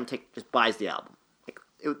 She's like, yeah, just buys the album.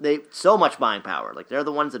 They so much buying power. Like, they're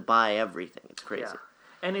the ones that buy everything. It's crazy. Yeah.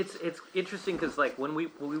 And it's interesting because, like, when we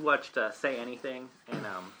watched Say Anything and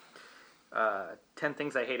 10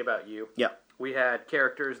 Things I Hate About You, Yep. we had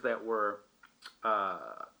characters that were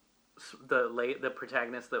the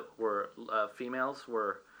protagonists that were females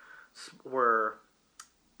were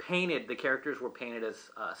painted. The characters were painted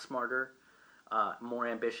as smarter, more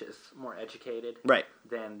ambitious, more educated, Right.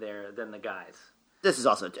 than the guys. This is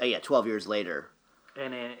also 12 years later.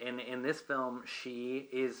 And in this film, she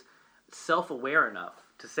is self-aware enough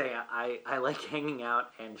to say, I like hanging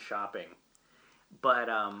out and shopping. but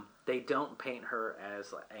they don't paint her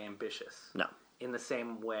as ambitious. No. In the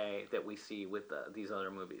same way that we see with these other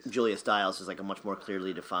movies. Julia Stiles is like a much more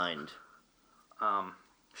clearly defined.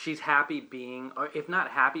 She's happy being, or if not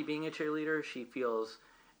happy being a cheerleader, she feels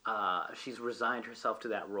she's resigned herself to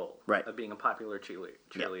that role of being a popular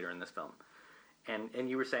cheerleader in this film. And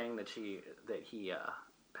you were saying that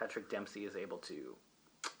Patrick Dempsey is able to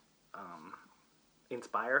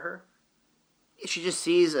inspire her. She just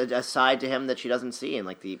sees a side to him that she doesn't see in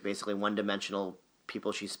like the basically one-dimensional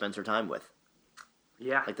people she spends her time with.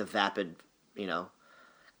 Yeah, like the vapid,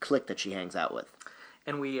 clique that she hangs out with.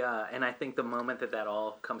 And and I think the moment that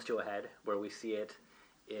all comes to a head, where we see it,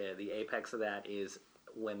 the apex of that is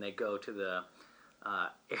when they go to the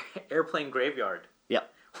airplane graveyard.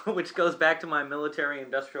 Yep. Which goes back to my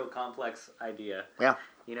military-industrial complex idea. Yeah.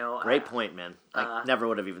 Great point, man. I never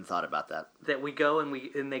would have even thought about that. That we go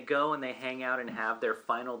and they go and they hang out and have their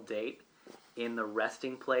final date in the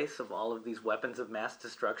resting place of all of these weapons of mass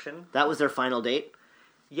destruction. That was their final date?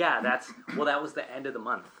 Yeah, that was the end of the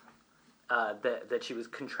month. That she was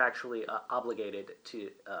contractually obligated to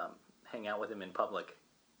hang out with him in public.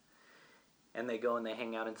 And they go and they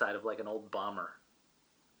hang out inside of like an old bomber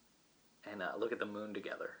and look at the moon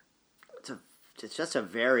together. It's just a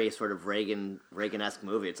very sort of Reagan-esque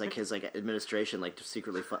movie. It's like his administration just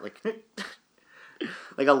secretly fun,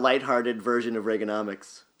 like a lighthearted version of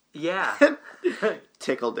Reaganomics. Yeah.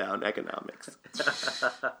 Tickle down economics.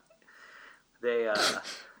 They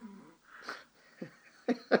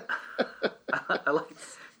I like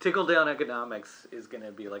Tickle Down Economics is going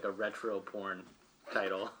to be like a retro porn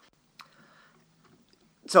title.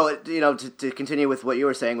 So, to continue with what you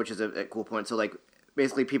were saying, which is a cool point. So,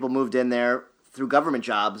 basically people moved in there through government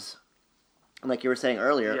jobs. And like you were saying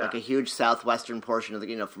earlier, like a huge southwestern portion of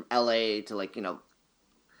the, from LA to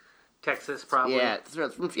Texas, probably.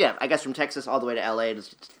 Yeah, I guess from Texas all the way to LA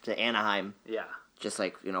to Anaheim. Yeah. Just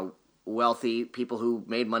wealthy people who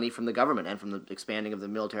made money from the government and from the expanding of the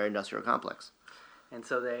military-industrial complex. And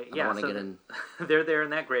so they're there in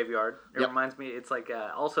that graveyard. It reminds me, it's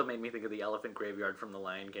also made me think of the elephant graveyard from The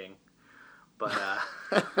Lion King. But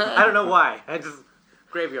I don't know why.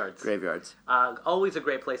 Graveyards. Always a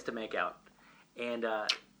great place to make out. And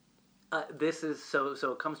this is, so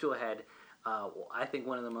it comes to a head. I think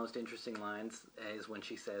one of the most interesting lines is when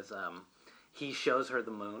she says, he shows her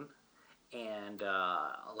the moon. And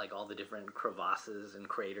all the different crevasses and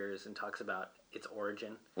craters, and talks about its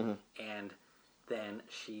origin. Mm-hmm. And then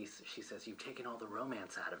she says, "You've taken all the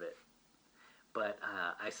romance out of it." But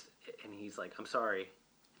and he's like, "I'm sorry."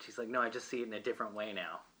 She's like, "No, I just see it in a different way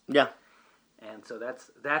now." Yeah. And so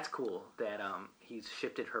that's cool that he's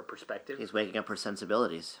shifted her perspective. He's waking up her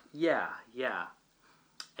sensibilities. Yeah.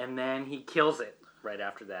 And then he kills it. Right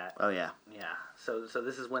after that. Oh, yeah. Yeah. So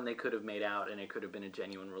this is when they could have made out, and it could have been a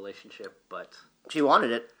genuine relationship, but... She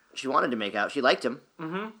wanted it. She wanted to make out. She liked him.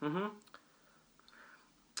 Mm-hmm.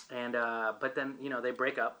 And, but then, they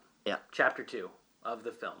break up. Yeah. Chapter 2 of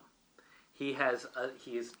the film. He has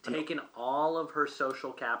taken all of her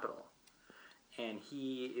social capital, and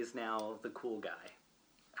he is now the cool guy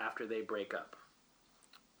after they break up.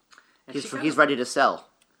 And he's ready to sell.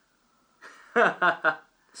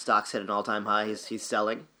 Stocks hit an all-time high. He's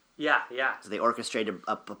selling. Yeah. So they orchestrated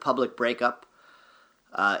a public breakup.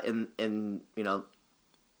 In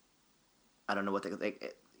I don't know what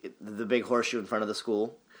the big horseshoe in front of the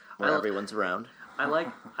school where everyone's around. I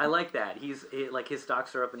like that. He's his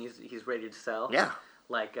stocks are up and he's ready to sell. Yeah.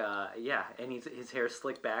 And his hair's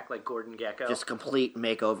slicked back like Gordon Gekko. Just complete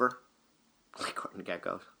makeover, like Gordon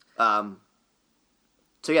Gekko.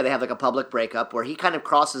 So yeah, they have a public breakup where he kind of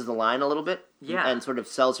crosses the line a little bit. Yeah. And sort of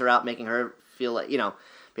sells her out, making her feel like,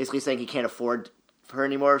 basically saying he can't afford her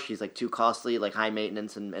anymore. She's too costly, high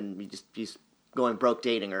maintenance, and he's going broke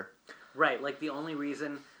dating her. Right. The only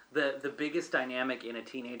reason, the biggest dynamic in a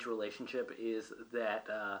teenage relationship is that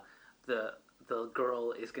the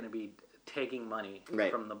girl is going to be taking money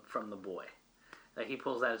from the boy. He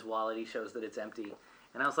pulls out his wallet, he shows that it's empty.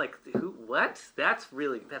 And I was like, what? That's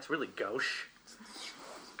really gauche.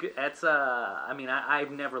 That's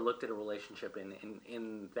I've never looked at a relationship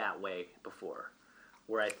in that way before,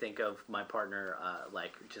 where I think of my partner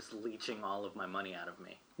just leeching all of my money out of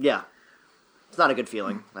me. Yeah, it's not a good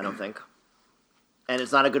feeling, I don't think, and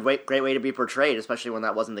it's not a great way to be portrayed, especially when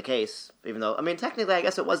that wasn't the case. Even though, technically, I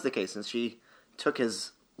guess it was the case since she took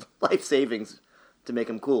his life savings to make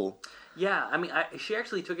him cool. Yeah, she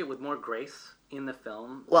actually took it with more grace in the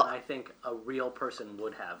film than I think a real person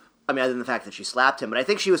would have. Other than the fact that she slapped him, but I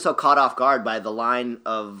think she was so caught off guard by the line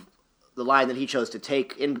that he chose to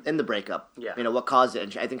take in the breakup. Yeah. What caused it,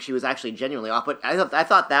 and I think she was actually genuinely off. But I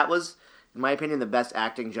thought that was in my opinion, the best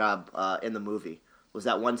acting job in the movie was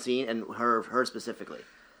that one scene, and her specifically.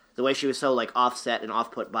 The way she was so like offset and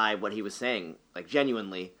off put by what he was saying, like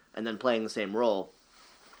genuinely, and then playing the same role.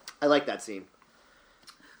 I like that scene.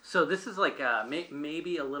 So this is like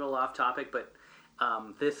maybe a little off topic, but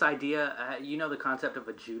this idea, you know, the concept of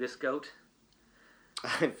a Judas goat.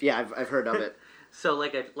 Yeah, I've heard of it. So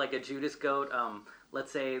like a Judas goat.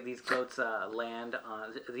 Let's say these goats land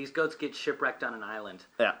on. These goats get shipwrecked on an island.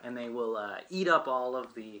 Yeah. And they will eat up all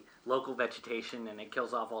of the local vegetation, and it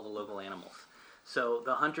kills off all the local animals. So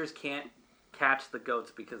the hunters can't catch the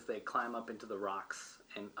goats because they climb up into the rocks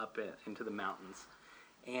and up into the mountains.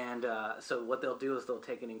 And so what they'll do is they'll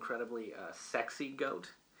take an incredibly sexy goat,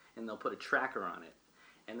 and they'll put a tracker on it.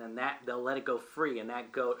 And then they'll let it go free, and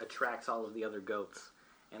that goat attracts all of the other goats.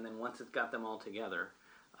 And then once it's got them all together,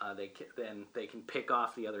 they can pick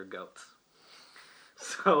off the other goats.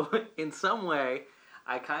 So in some way,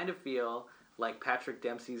 I kind of feel like Patrick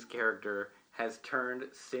Dempsey's character has turned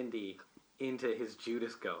Cindy into his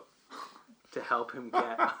Judas goat to help him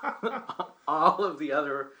get all of the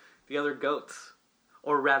other goats,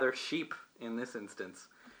 or rather sheep in this instance,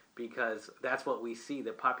 because that's what we see.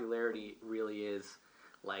 That popularity really is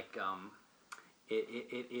like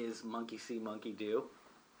it is monkey see, monkey do.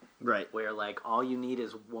 Right. Where like all you need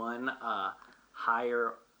is one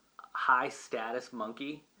high status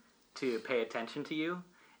monkey to pay attention to you,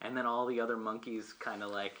 and then all the other monkeys kind of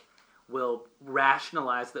like will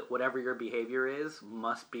rationalize that whatever your behavior is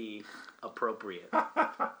must be appropriate.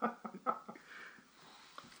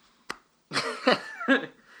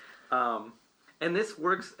 And this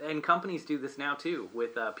works, and companies do this now too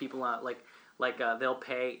with people on they'll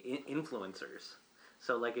pay influencers.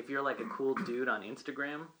 So like if you're like a cool dude on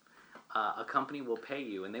Instagram, a company will pay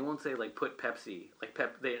you, and they won't say like put Pepsi, like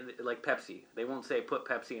Pepsi. They won't say put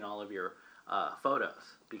Pepsi in all of your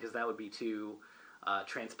photos because that would be too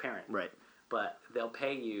transparent. Right. But they'll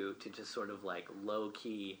pay you to just sort of like low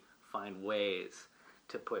key find ways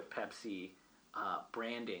to put Pepsi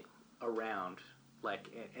branding around, like,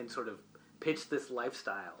 and sort of pitch this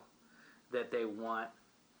lifestyle that they want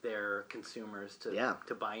their consumers to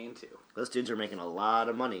buy into. Those dudes are making a lot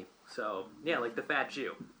of money. So yeah, like the Fat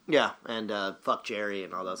Jew. Yeah, and fuck Jerry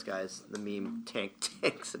and all those guys. The meme Tank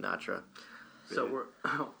Sinatra. So we're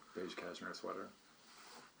beige cashmere sweater.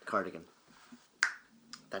 Cardigan.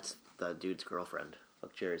 That's the dude's girlfriend.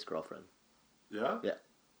 Fuck Jerry's girlfriend. Yeah? Yeah.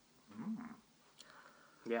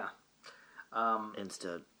 yeah.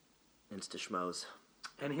 Insta schmoes.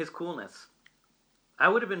 And his coolness. I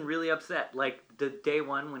would have been really upset. Like the day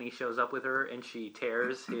one when he shows up with her and she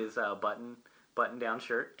tears his button down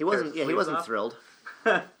shirt. He wasn't. Yeah, he wasn't off. thrilled.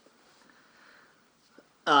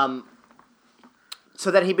 So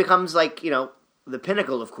then he becomes like, you know, the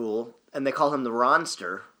pinnacle of cool, and they call him the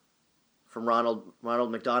Ronster, from Ronald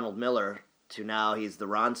McDonald Miller to now he's the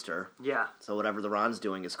Ronster. Yeah. So whatever the Ron's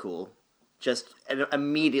doing is cool. Just and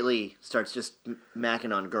immediately starts just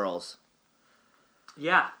macking on girls.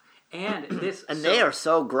 Yeah. And this And they are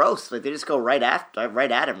so gross. Like they just go right at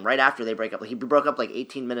him right after they break up. Like he broke up like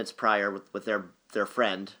 18 minutes prior with their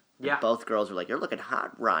friend. And Yeah. both girls were like, "You're looking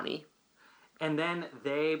hot, Ronnie." And then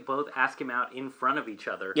they both ask him out in front of each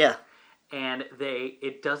other. Yeah. And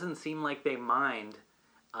it doesn't seem like they mind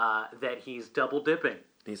that he's double dipping.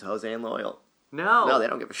 He's Jose and loyal. No, they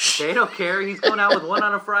don't give a shit. They don't care. He's going out with one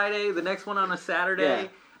on a Friday, the next one on a Saturday.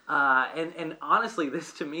 And honestly,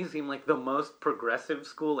 this to me seemed like the most progressive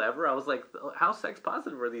school ever. I was like, how sex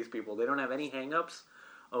positive are these people? They don't have any hang-ups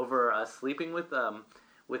over sleeping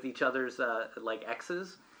with each other's like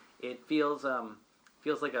exes. It feels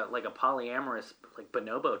like a polyamorous like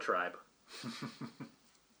bonobo tribe.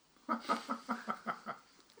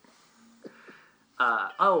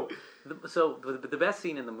 So the best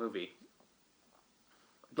scene in the movie.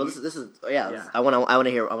 Well, this is Yeah. I want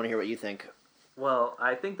to hear what you think. Well,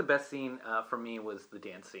 I think the best scene for me was the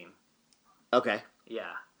dance scene. Okay.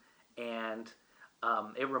 Yeah, and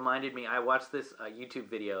it reminded me. I watched this YouTube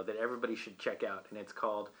video that everybody should check out, and it's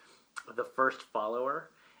called "The First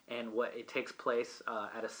Follower," and it takes place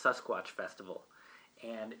at a Sasquatch festival,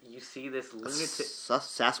 and you see this lunatic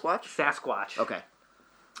Sasquatch. Sasquatch. Okay.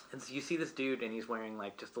 And so you see this dude, and he's wearing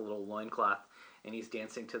like just a little loincloth, and he's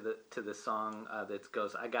dancing to the song that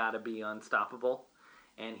goes, "I Gotta Be Unstoppable,"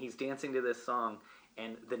 and he's dancing to this song,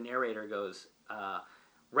 and the narrator goes,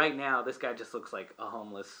 "Right now, this guy just looks like a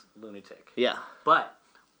homeless lunatic." Yeah. But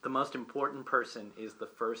the most important person is the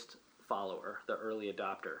first follower, the early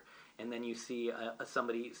adopter, and then you see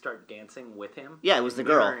somebody start dancing with him. Yeah, it was the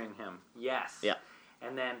girl. Mirroring him. Yes. Yeah.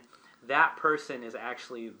 And then that person is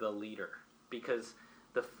actually the leader because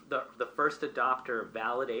the first adopter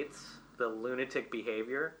validates the lunatic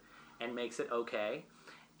behavior and makes it okay.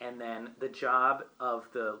 And then the job of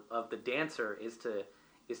the dancer is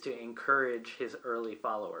to encourage his early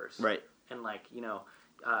followers, Right. and like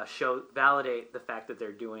validate the fact that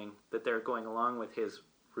they're going along with his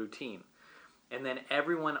routine, and then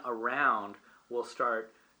everyone around will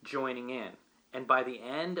start joining in. And by the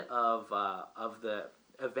end of the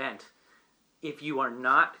event, if you are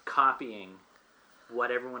not copying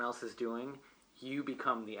what everyone else is doing, you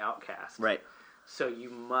become the outcast. Right. So you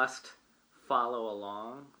must follow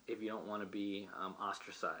along if you don't want to be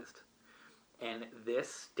ostracized. And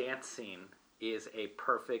this dance scene is a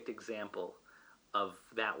perfect example of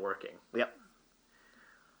that working. Yep.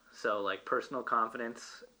 So like personal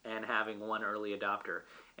confidence and having one early adopter.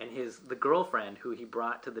 And the girlfriend who he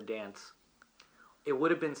brought to the dance, it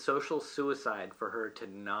would have been social suicide for her to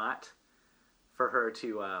not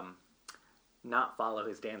follow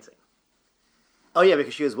his dancing. Oh yeah,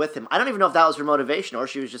 because she was with him. I don't even know if that was her motivation or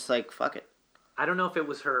she was just like, fuck it. I don't know if it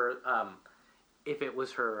was her I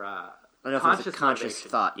don't know if it was conscious a conscious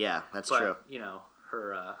motivation. thought. Yeah, that's But, true.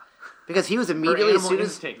 her Because he was immediately as animal soon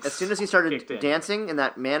instincts as he started kicked in. dancing in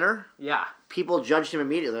that manner, yeah. people judged him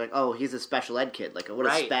immediately. Like, oh, he's a special ed kid. Like, what a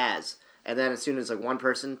Right. spaz. And then as soon as like one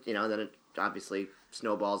person, then it obviously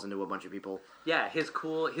snowballs into a bunch of people. Yeah, his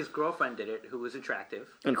girlfriend did it, who was attractive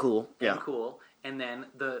And cool. Yeah. and cool, and then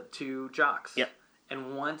the two jocks. Yep.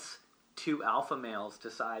 And once two alpha males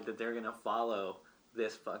decide that they're gonna follow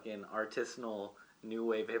this fucking artisanal new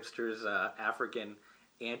wave hipsters African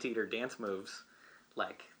anteater dance moves,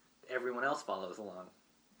 like everyone else follows along.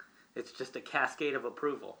 It's just a cascade of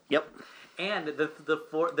approval. Yep. And the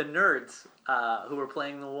nerds who were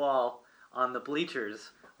playing the wall on the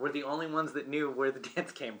bleachers were the only ones that knew where the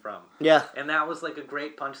dance came from. Yeah. And that was like a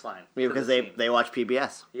great punchline. Yeah, to because the scene. they watch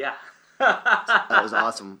PBS. Yeah. That was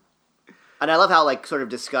awesome. And I love how like sort of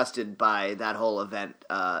disgusted by that whole event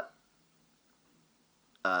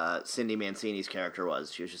Cindy Mancini's character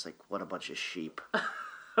was. She was just like, what a bunch of sheep.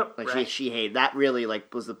 Like Right. she hated that. Really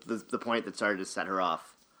like was the point that started to set her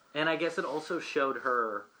off. And I guess it also showed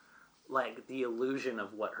her like the illusion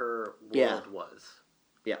of what her world Yeah. was.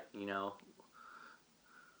 Yeah.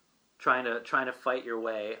 Trying to fight your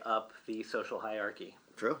way up the social hierarchy.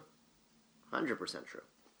 True. 100% true.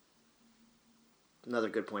 Another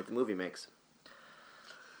good point the movie makes.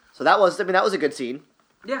 So that was a good scene.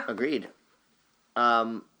 Yeah. Agreed.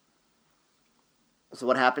 So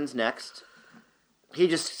what happens next? He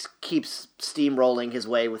just keeps steamrolling his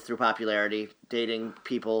way through popularity, dating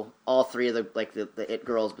people, all three of the it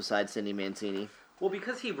girls besides Cindy Mancini. Well,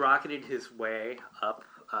 because he rocketed his way up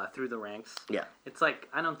through the ranks. Yeah. It's like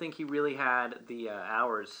I don't think he really had the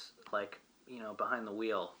hours behind the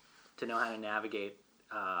wheel to know how to navigate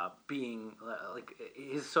being like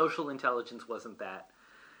his social intelligence wasn't that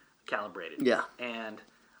calibrated. Yeah. And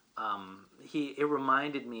it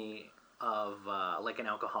reminded me of like an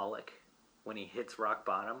alcoholic when he hits rock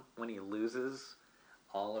bottom, when he loses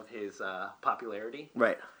all of his popularity,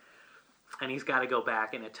 Right. and he's got to go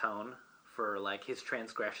back and atone for like his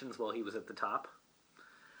transgressions while he was at the top.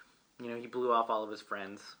 He blew off all of his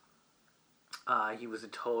friends. He was a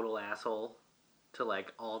total asshole to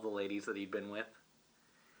like all the ladies that he'd been with.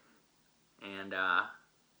 And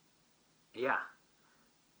yeah.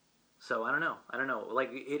 So I don't know. Like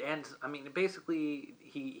it ends. I mean, basically,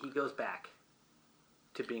 he goes back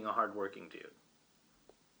to being a hardworking dude.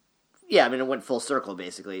 Yeah, I mean, it went full circle,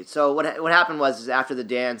 basically. So what happened was after the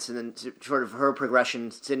dance, and then sort of her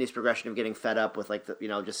progression, Sydney's progression of getting fed up with, like,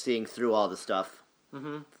 just seeing through all the stuff,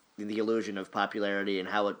 the illusion of popularity and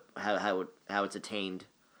how it's attained,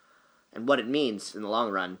 and what it means in the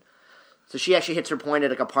long run. So she actually hits her point at,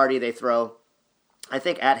 like, a party they throw, I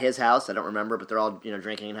think at his house, I don't remember, but they're all,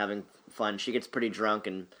 drinking and having fun. She gets pretty drunk,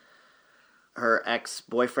 and her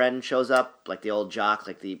ex-boyfriend shows up, like the old jock,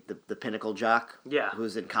 like the pinnacle jock. Yeah.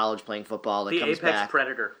 Who's in college playing football. That The comes apex back.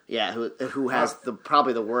 predator. Yeah, who has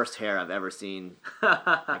probably the worst hair I've ever seen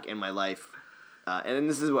like in my life. And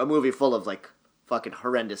this is a movie full of like fucking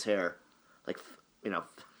horrendous hair. Like,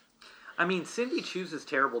 I mean, Cindy chooses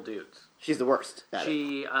terrible dudes. she's the worst at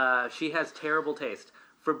it. She has terrible taste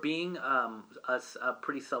for being a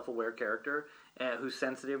pretty self-aware character who's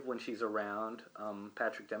sensitive when she's around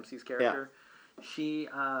Patrick Dempsey's character. She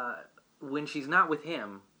when she's not with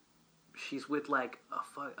him, she's with like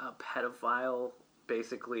a pedophile,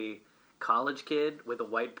 basically college kid with a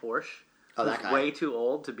white Porsche Oh, who's that guy. way too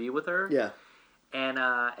old to be with her. Yeah. And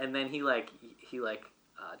then he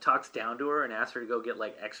talks down to her and asks her to go get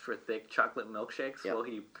like extra thick chocolate milkshakes Yep. while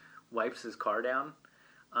he wipes his car down.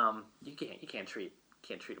 You can't treat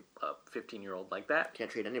a 15-year-old like that. Can't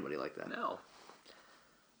treat anybody like that. No.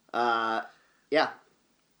 Yeah.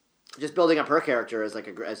 Just building up her character as like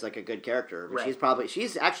a good character. I mean, Right.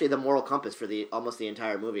 she's actually the moral compass for almost the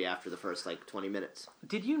entire movie after the first 20 minutes.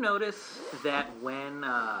 Did you notice that when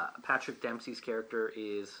Patrick Dempsey's character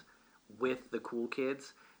is with the cool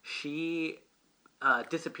kids, she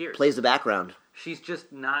disappears? Plays the background. She's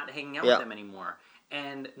just not hanging out Yeah. with them anymore.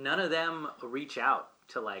 And none of them reach out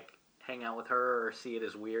to, hang out with her or see it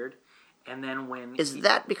as weird. And then when... Is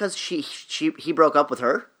that because he broke up with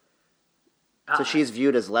her? So she's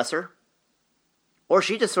viewed as lesser? Or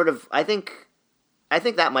she just sort of... I think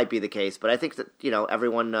that might be the case, but I think that,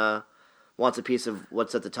 everyone wants a piece of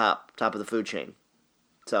what's at the top of the food chain.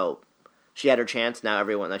 So she had her chance, now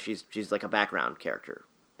everyone... She's like a background character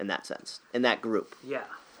in that sense, in that group. Yeah.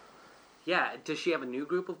 Yeah, does she have a new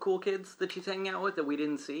group of cool kids that she's hanging out with that we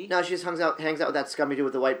didn't see? No, she just hangs out with that scummy dude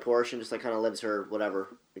with the white Porsche and just kind of lives her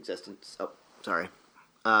whatever existence. Oh, sorry.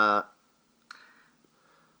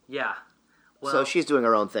 Yeah. Well, So she's doing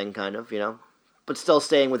her own thing, kind of, but still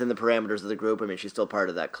staying within the parameters of the group. I mean, she's still part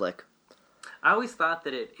of that clique. I always thought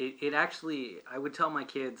that it actually... I would tell my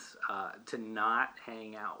kids to not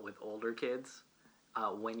hang out with older kids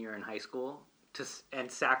when you're in high school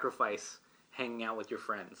and sacrifice hanging out with your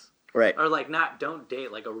friends. Right. Or don't date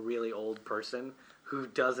a really old person who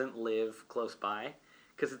doesn't live close by,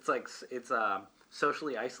 because it's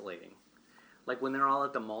socially isolating. Like when they're all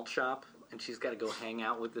at the malt shop and she's got to go hang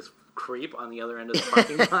out with this creep on the other end of the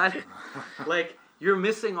parking lot. You're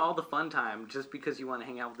missing all the fun time just because you want to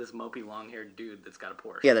hang out with this mopey long-haired dude that's got a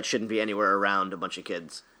Porsche. Yeah, that shouldn't be anywhere around a bunch of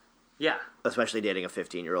kids, Yeah, especially dating a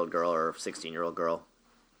 15-year-old girl or a 16-year-old girl.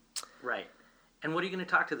 right. And what are you going to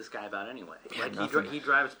talk to this guy about anyway? Yeah, he nothing. he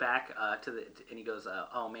drives back and he goes,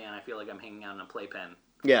 "Oh man, I feel like I'm hanging out in a playpen."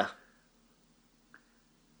 Yeah.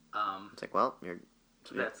 Um, It's like, well,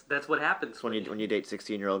 that's what happens when you date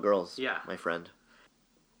 16-year-old girls. Yeah. My friend.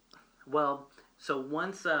 Well, so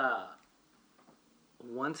once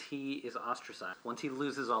he is ostracized, once he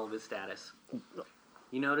loses all of his status,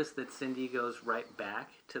 you notice that Cindy goes right back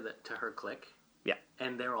to her clique, Yeah.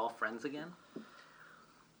 and they're all friends again.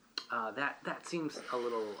 That seems a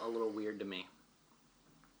little weird to me.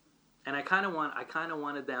 And I kind of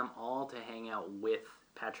wanted them all to hang out with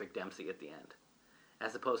Patrick Dempsey at the end,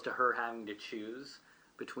 as opposed to her having to choose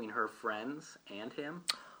between her friends and him.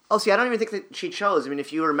 Oh, see, I don't even think that she chose. I mean,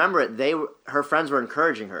 if you remember it, her friends were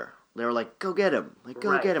encouraging her. They were like, "Go get him!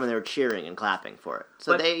 Go Right. get him!" And they were cheering and clapping for it.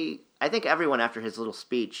 So I think everyone after his little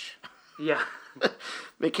speech Yeah.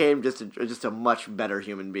 became just a much better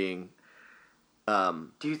human being. Do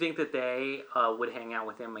you think that they would hang out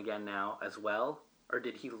with him again now as well, or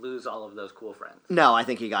did he lose all of those cool friends? No, I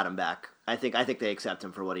think he got him back. I think they accept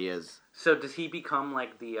him for what he is. So does he become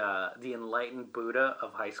like the enlightened Buddha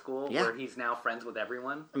of high school, Yeah. where he's now friends with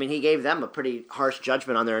everyone? I mean, he gave them a pretty harsh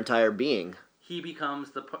judgment on their entire being. He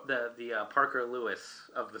becomes the Parker Lewis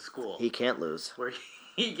of the school, He can't lose. where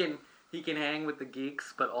he can hang with the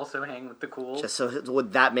geeks, but also hang with the cool. Just so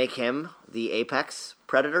would that make him the apex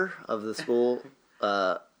predator of the school,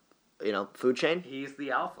 food chain? He's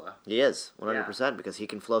the alpha, He is 100% because he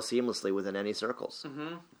can flow seamlessly within any circles.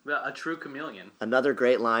 a true chameleon. Another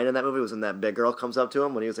great line in that movie was when that big girl comes up to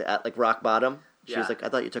him when he was at rock bottom. She was Yeah. like, "I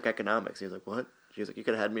thought you took economics." He was like, "What?" She was like, "You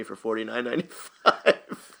could have had me for $49.95."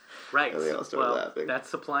 Right. And they all started well, laughing. that's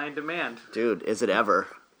supply and demand. Dude, is it ever?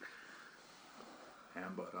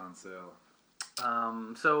 Ham butt on sale.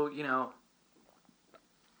 So,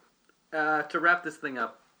 to wrap this thing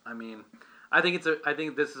up, I mean, I think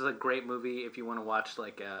this is a great movie if you want to watch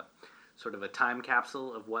a sort of a time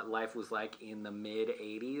capsule of what life was like in the mid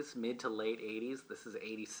to late 80s. This is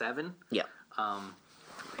 87. Yeah.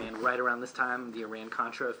 And right around this time, the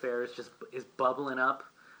Iran-Contra affair is bubbling up.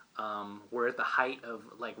 We're at the height of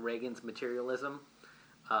Reagan's materialism,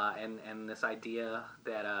 and this idea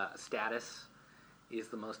that status is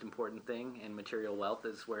the most important thing, and material wealth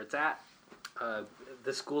is where it's at.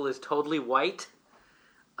 The school is totally white,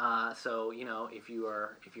 so if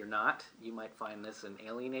you're not, you might find this an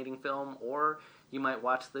alienating film, or you might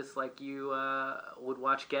watch this like you would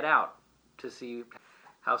watch Get Out to see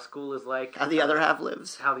how school is like. How the other half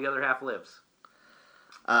lives. How the other half lives.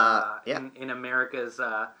 Yeah. In America's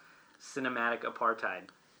cinematic apartheid.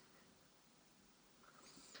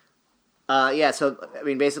 Yeah, so, I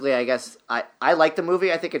mean, basically, I guess, I like the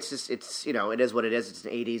movie. I think it is what it is. It's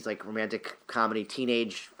an 80s, romantic comedy,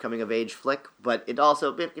 teenage, coming-of-age flick, but it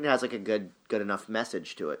also, it has, a good enough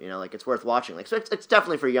message to it, it's worth watching. So it's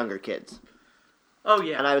definitely for younger kids. Oh,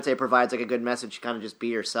 yeah. And I would say it provides, a good message, kind of just be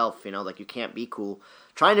yourself, you can't be cool.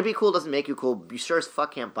 Trying to be cool doesn't make you cool. You sure as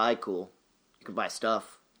fuck can't buy cool. You can buy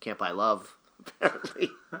stuff. You can't buy love,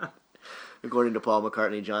 apparently. According to Paul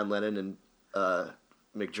McCartney, John Lennon, and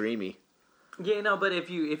McDreamy. Yeah, no, but if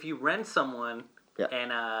you rent someone Yeah.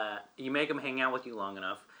 and you make them hang out with you long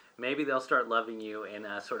enough, maybe they'll start loving you in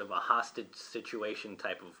a sort of a hostage situation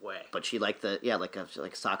type of way. But she like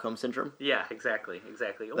Stockholm syndrome. Yeah, exactly.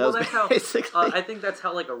 was That's how. basically- I think that's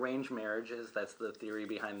how like arranged marriage is. That's the theory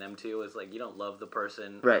behind them too. Is like you don't love the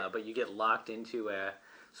person, Right. But you get locked into a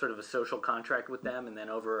sort of a social contract with them, and then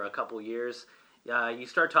over a couple years, you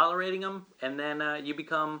start tolerating them, and then you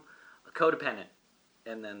become a codependent,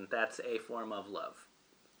 and then that's a form of love.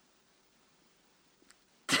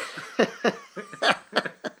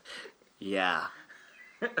 Yeah,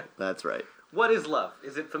 that's right. What is love?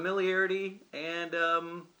 Is it familiarity and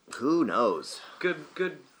Who knows?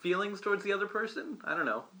 good feelings towards the other person? I don't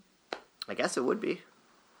know. I guess it would be.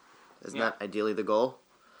 Isn't Yeah. that ideally the goal?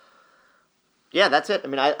 Yeah, that's it. I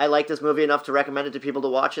mean, I like this movie enough to recommend it to people to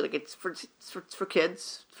watch it. Like it's for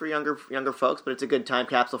kids, for younger folks, but it's a good time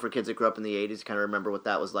capsule for kids that grew up in the '80s to kind of remember what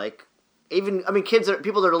that was like. Even, I mean,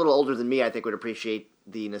 people that are a little older than me, I think would appreciate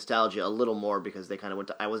the nostalgia a little more because they kind of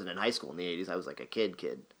I wasn't in high school in the '80s. I was like a kid.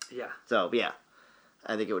 Yeah. So yeah,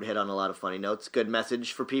 I think it would hit on a lot of funny notes. Good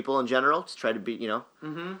message for people in general. Just try to be,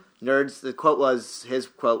 nerds. His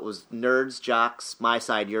quote was, nerds, jocks, my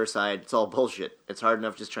side, your side. It's all bullshit. It's hard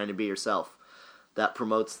enough just trying to be yourself. That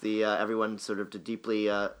promotes the everyone sort of to deeply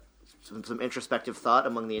some introspective thought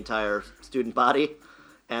among the entire student body,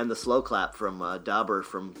 and the slow clap from Dauber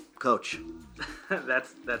from Coach.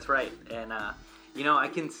 That's right. And I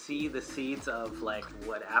can see the seeds of like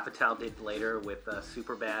what Apatow did later with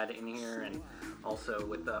Superbad in here, and also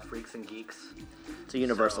with Freaks and Geeks. It's a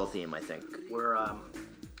universal theme, I think.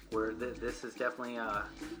 This is definitely a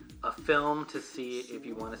film to see if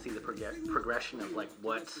you want to see the progression of like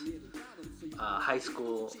what high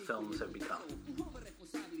school films have become.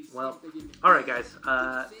 Well, all right, guys.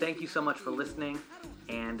 Thank you so much for listening,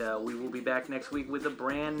 and we will be back next week with a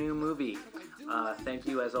brand new movie. Thank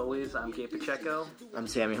you, as always. I'm Gabe Pacheco. I'm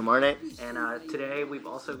Sammy Hamarne. And today we've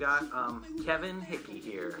also got Kevin Hickey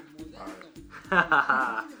here.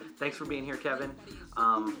 Thanks for being here, Kevin.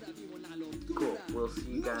 Cool. We'll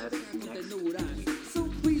see you guys next week. So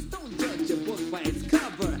please don't judge a book by its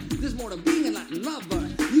cover. There's more to being a Latin lover.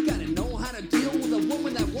 You gotta know how to deal with a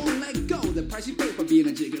woman that won't let go. The price you pay for being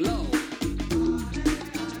a gigolo.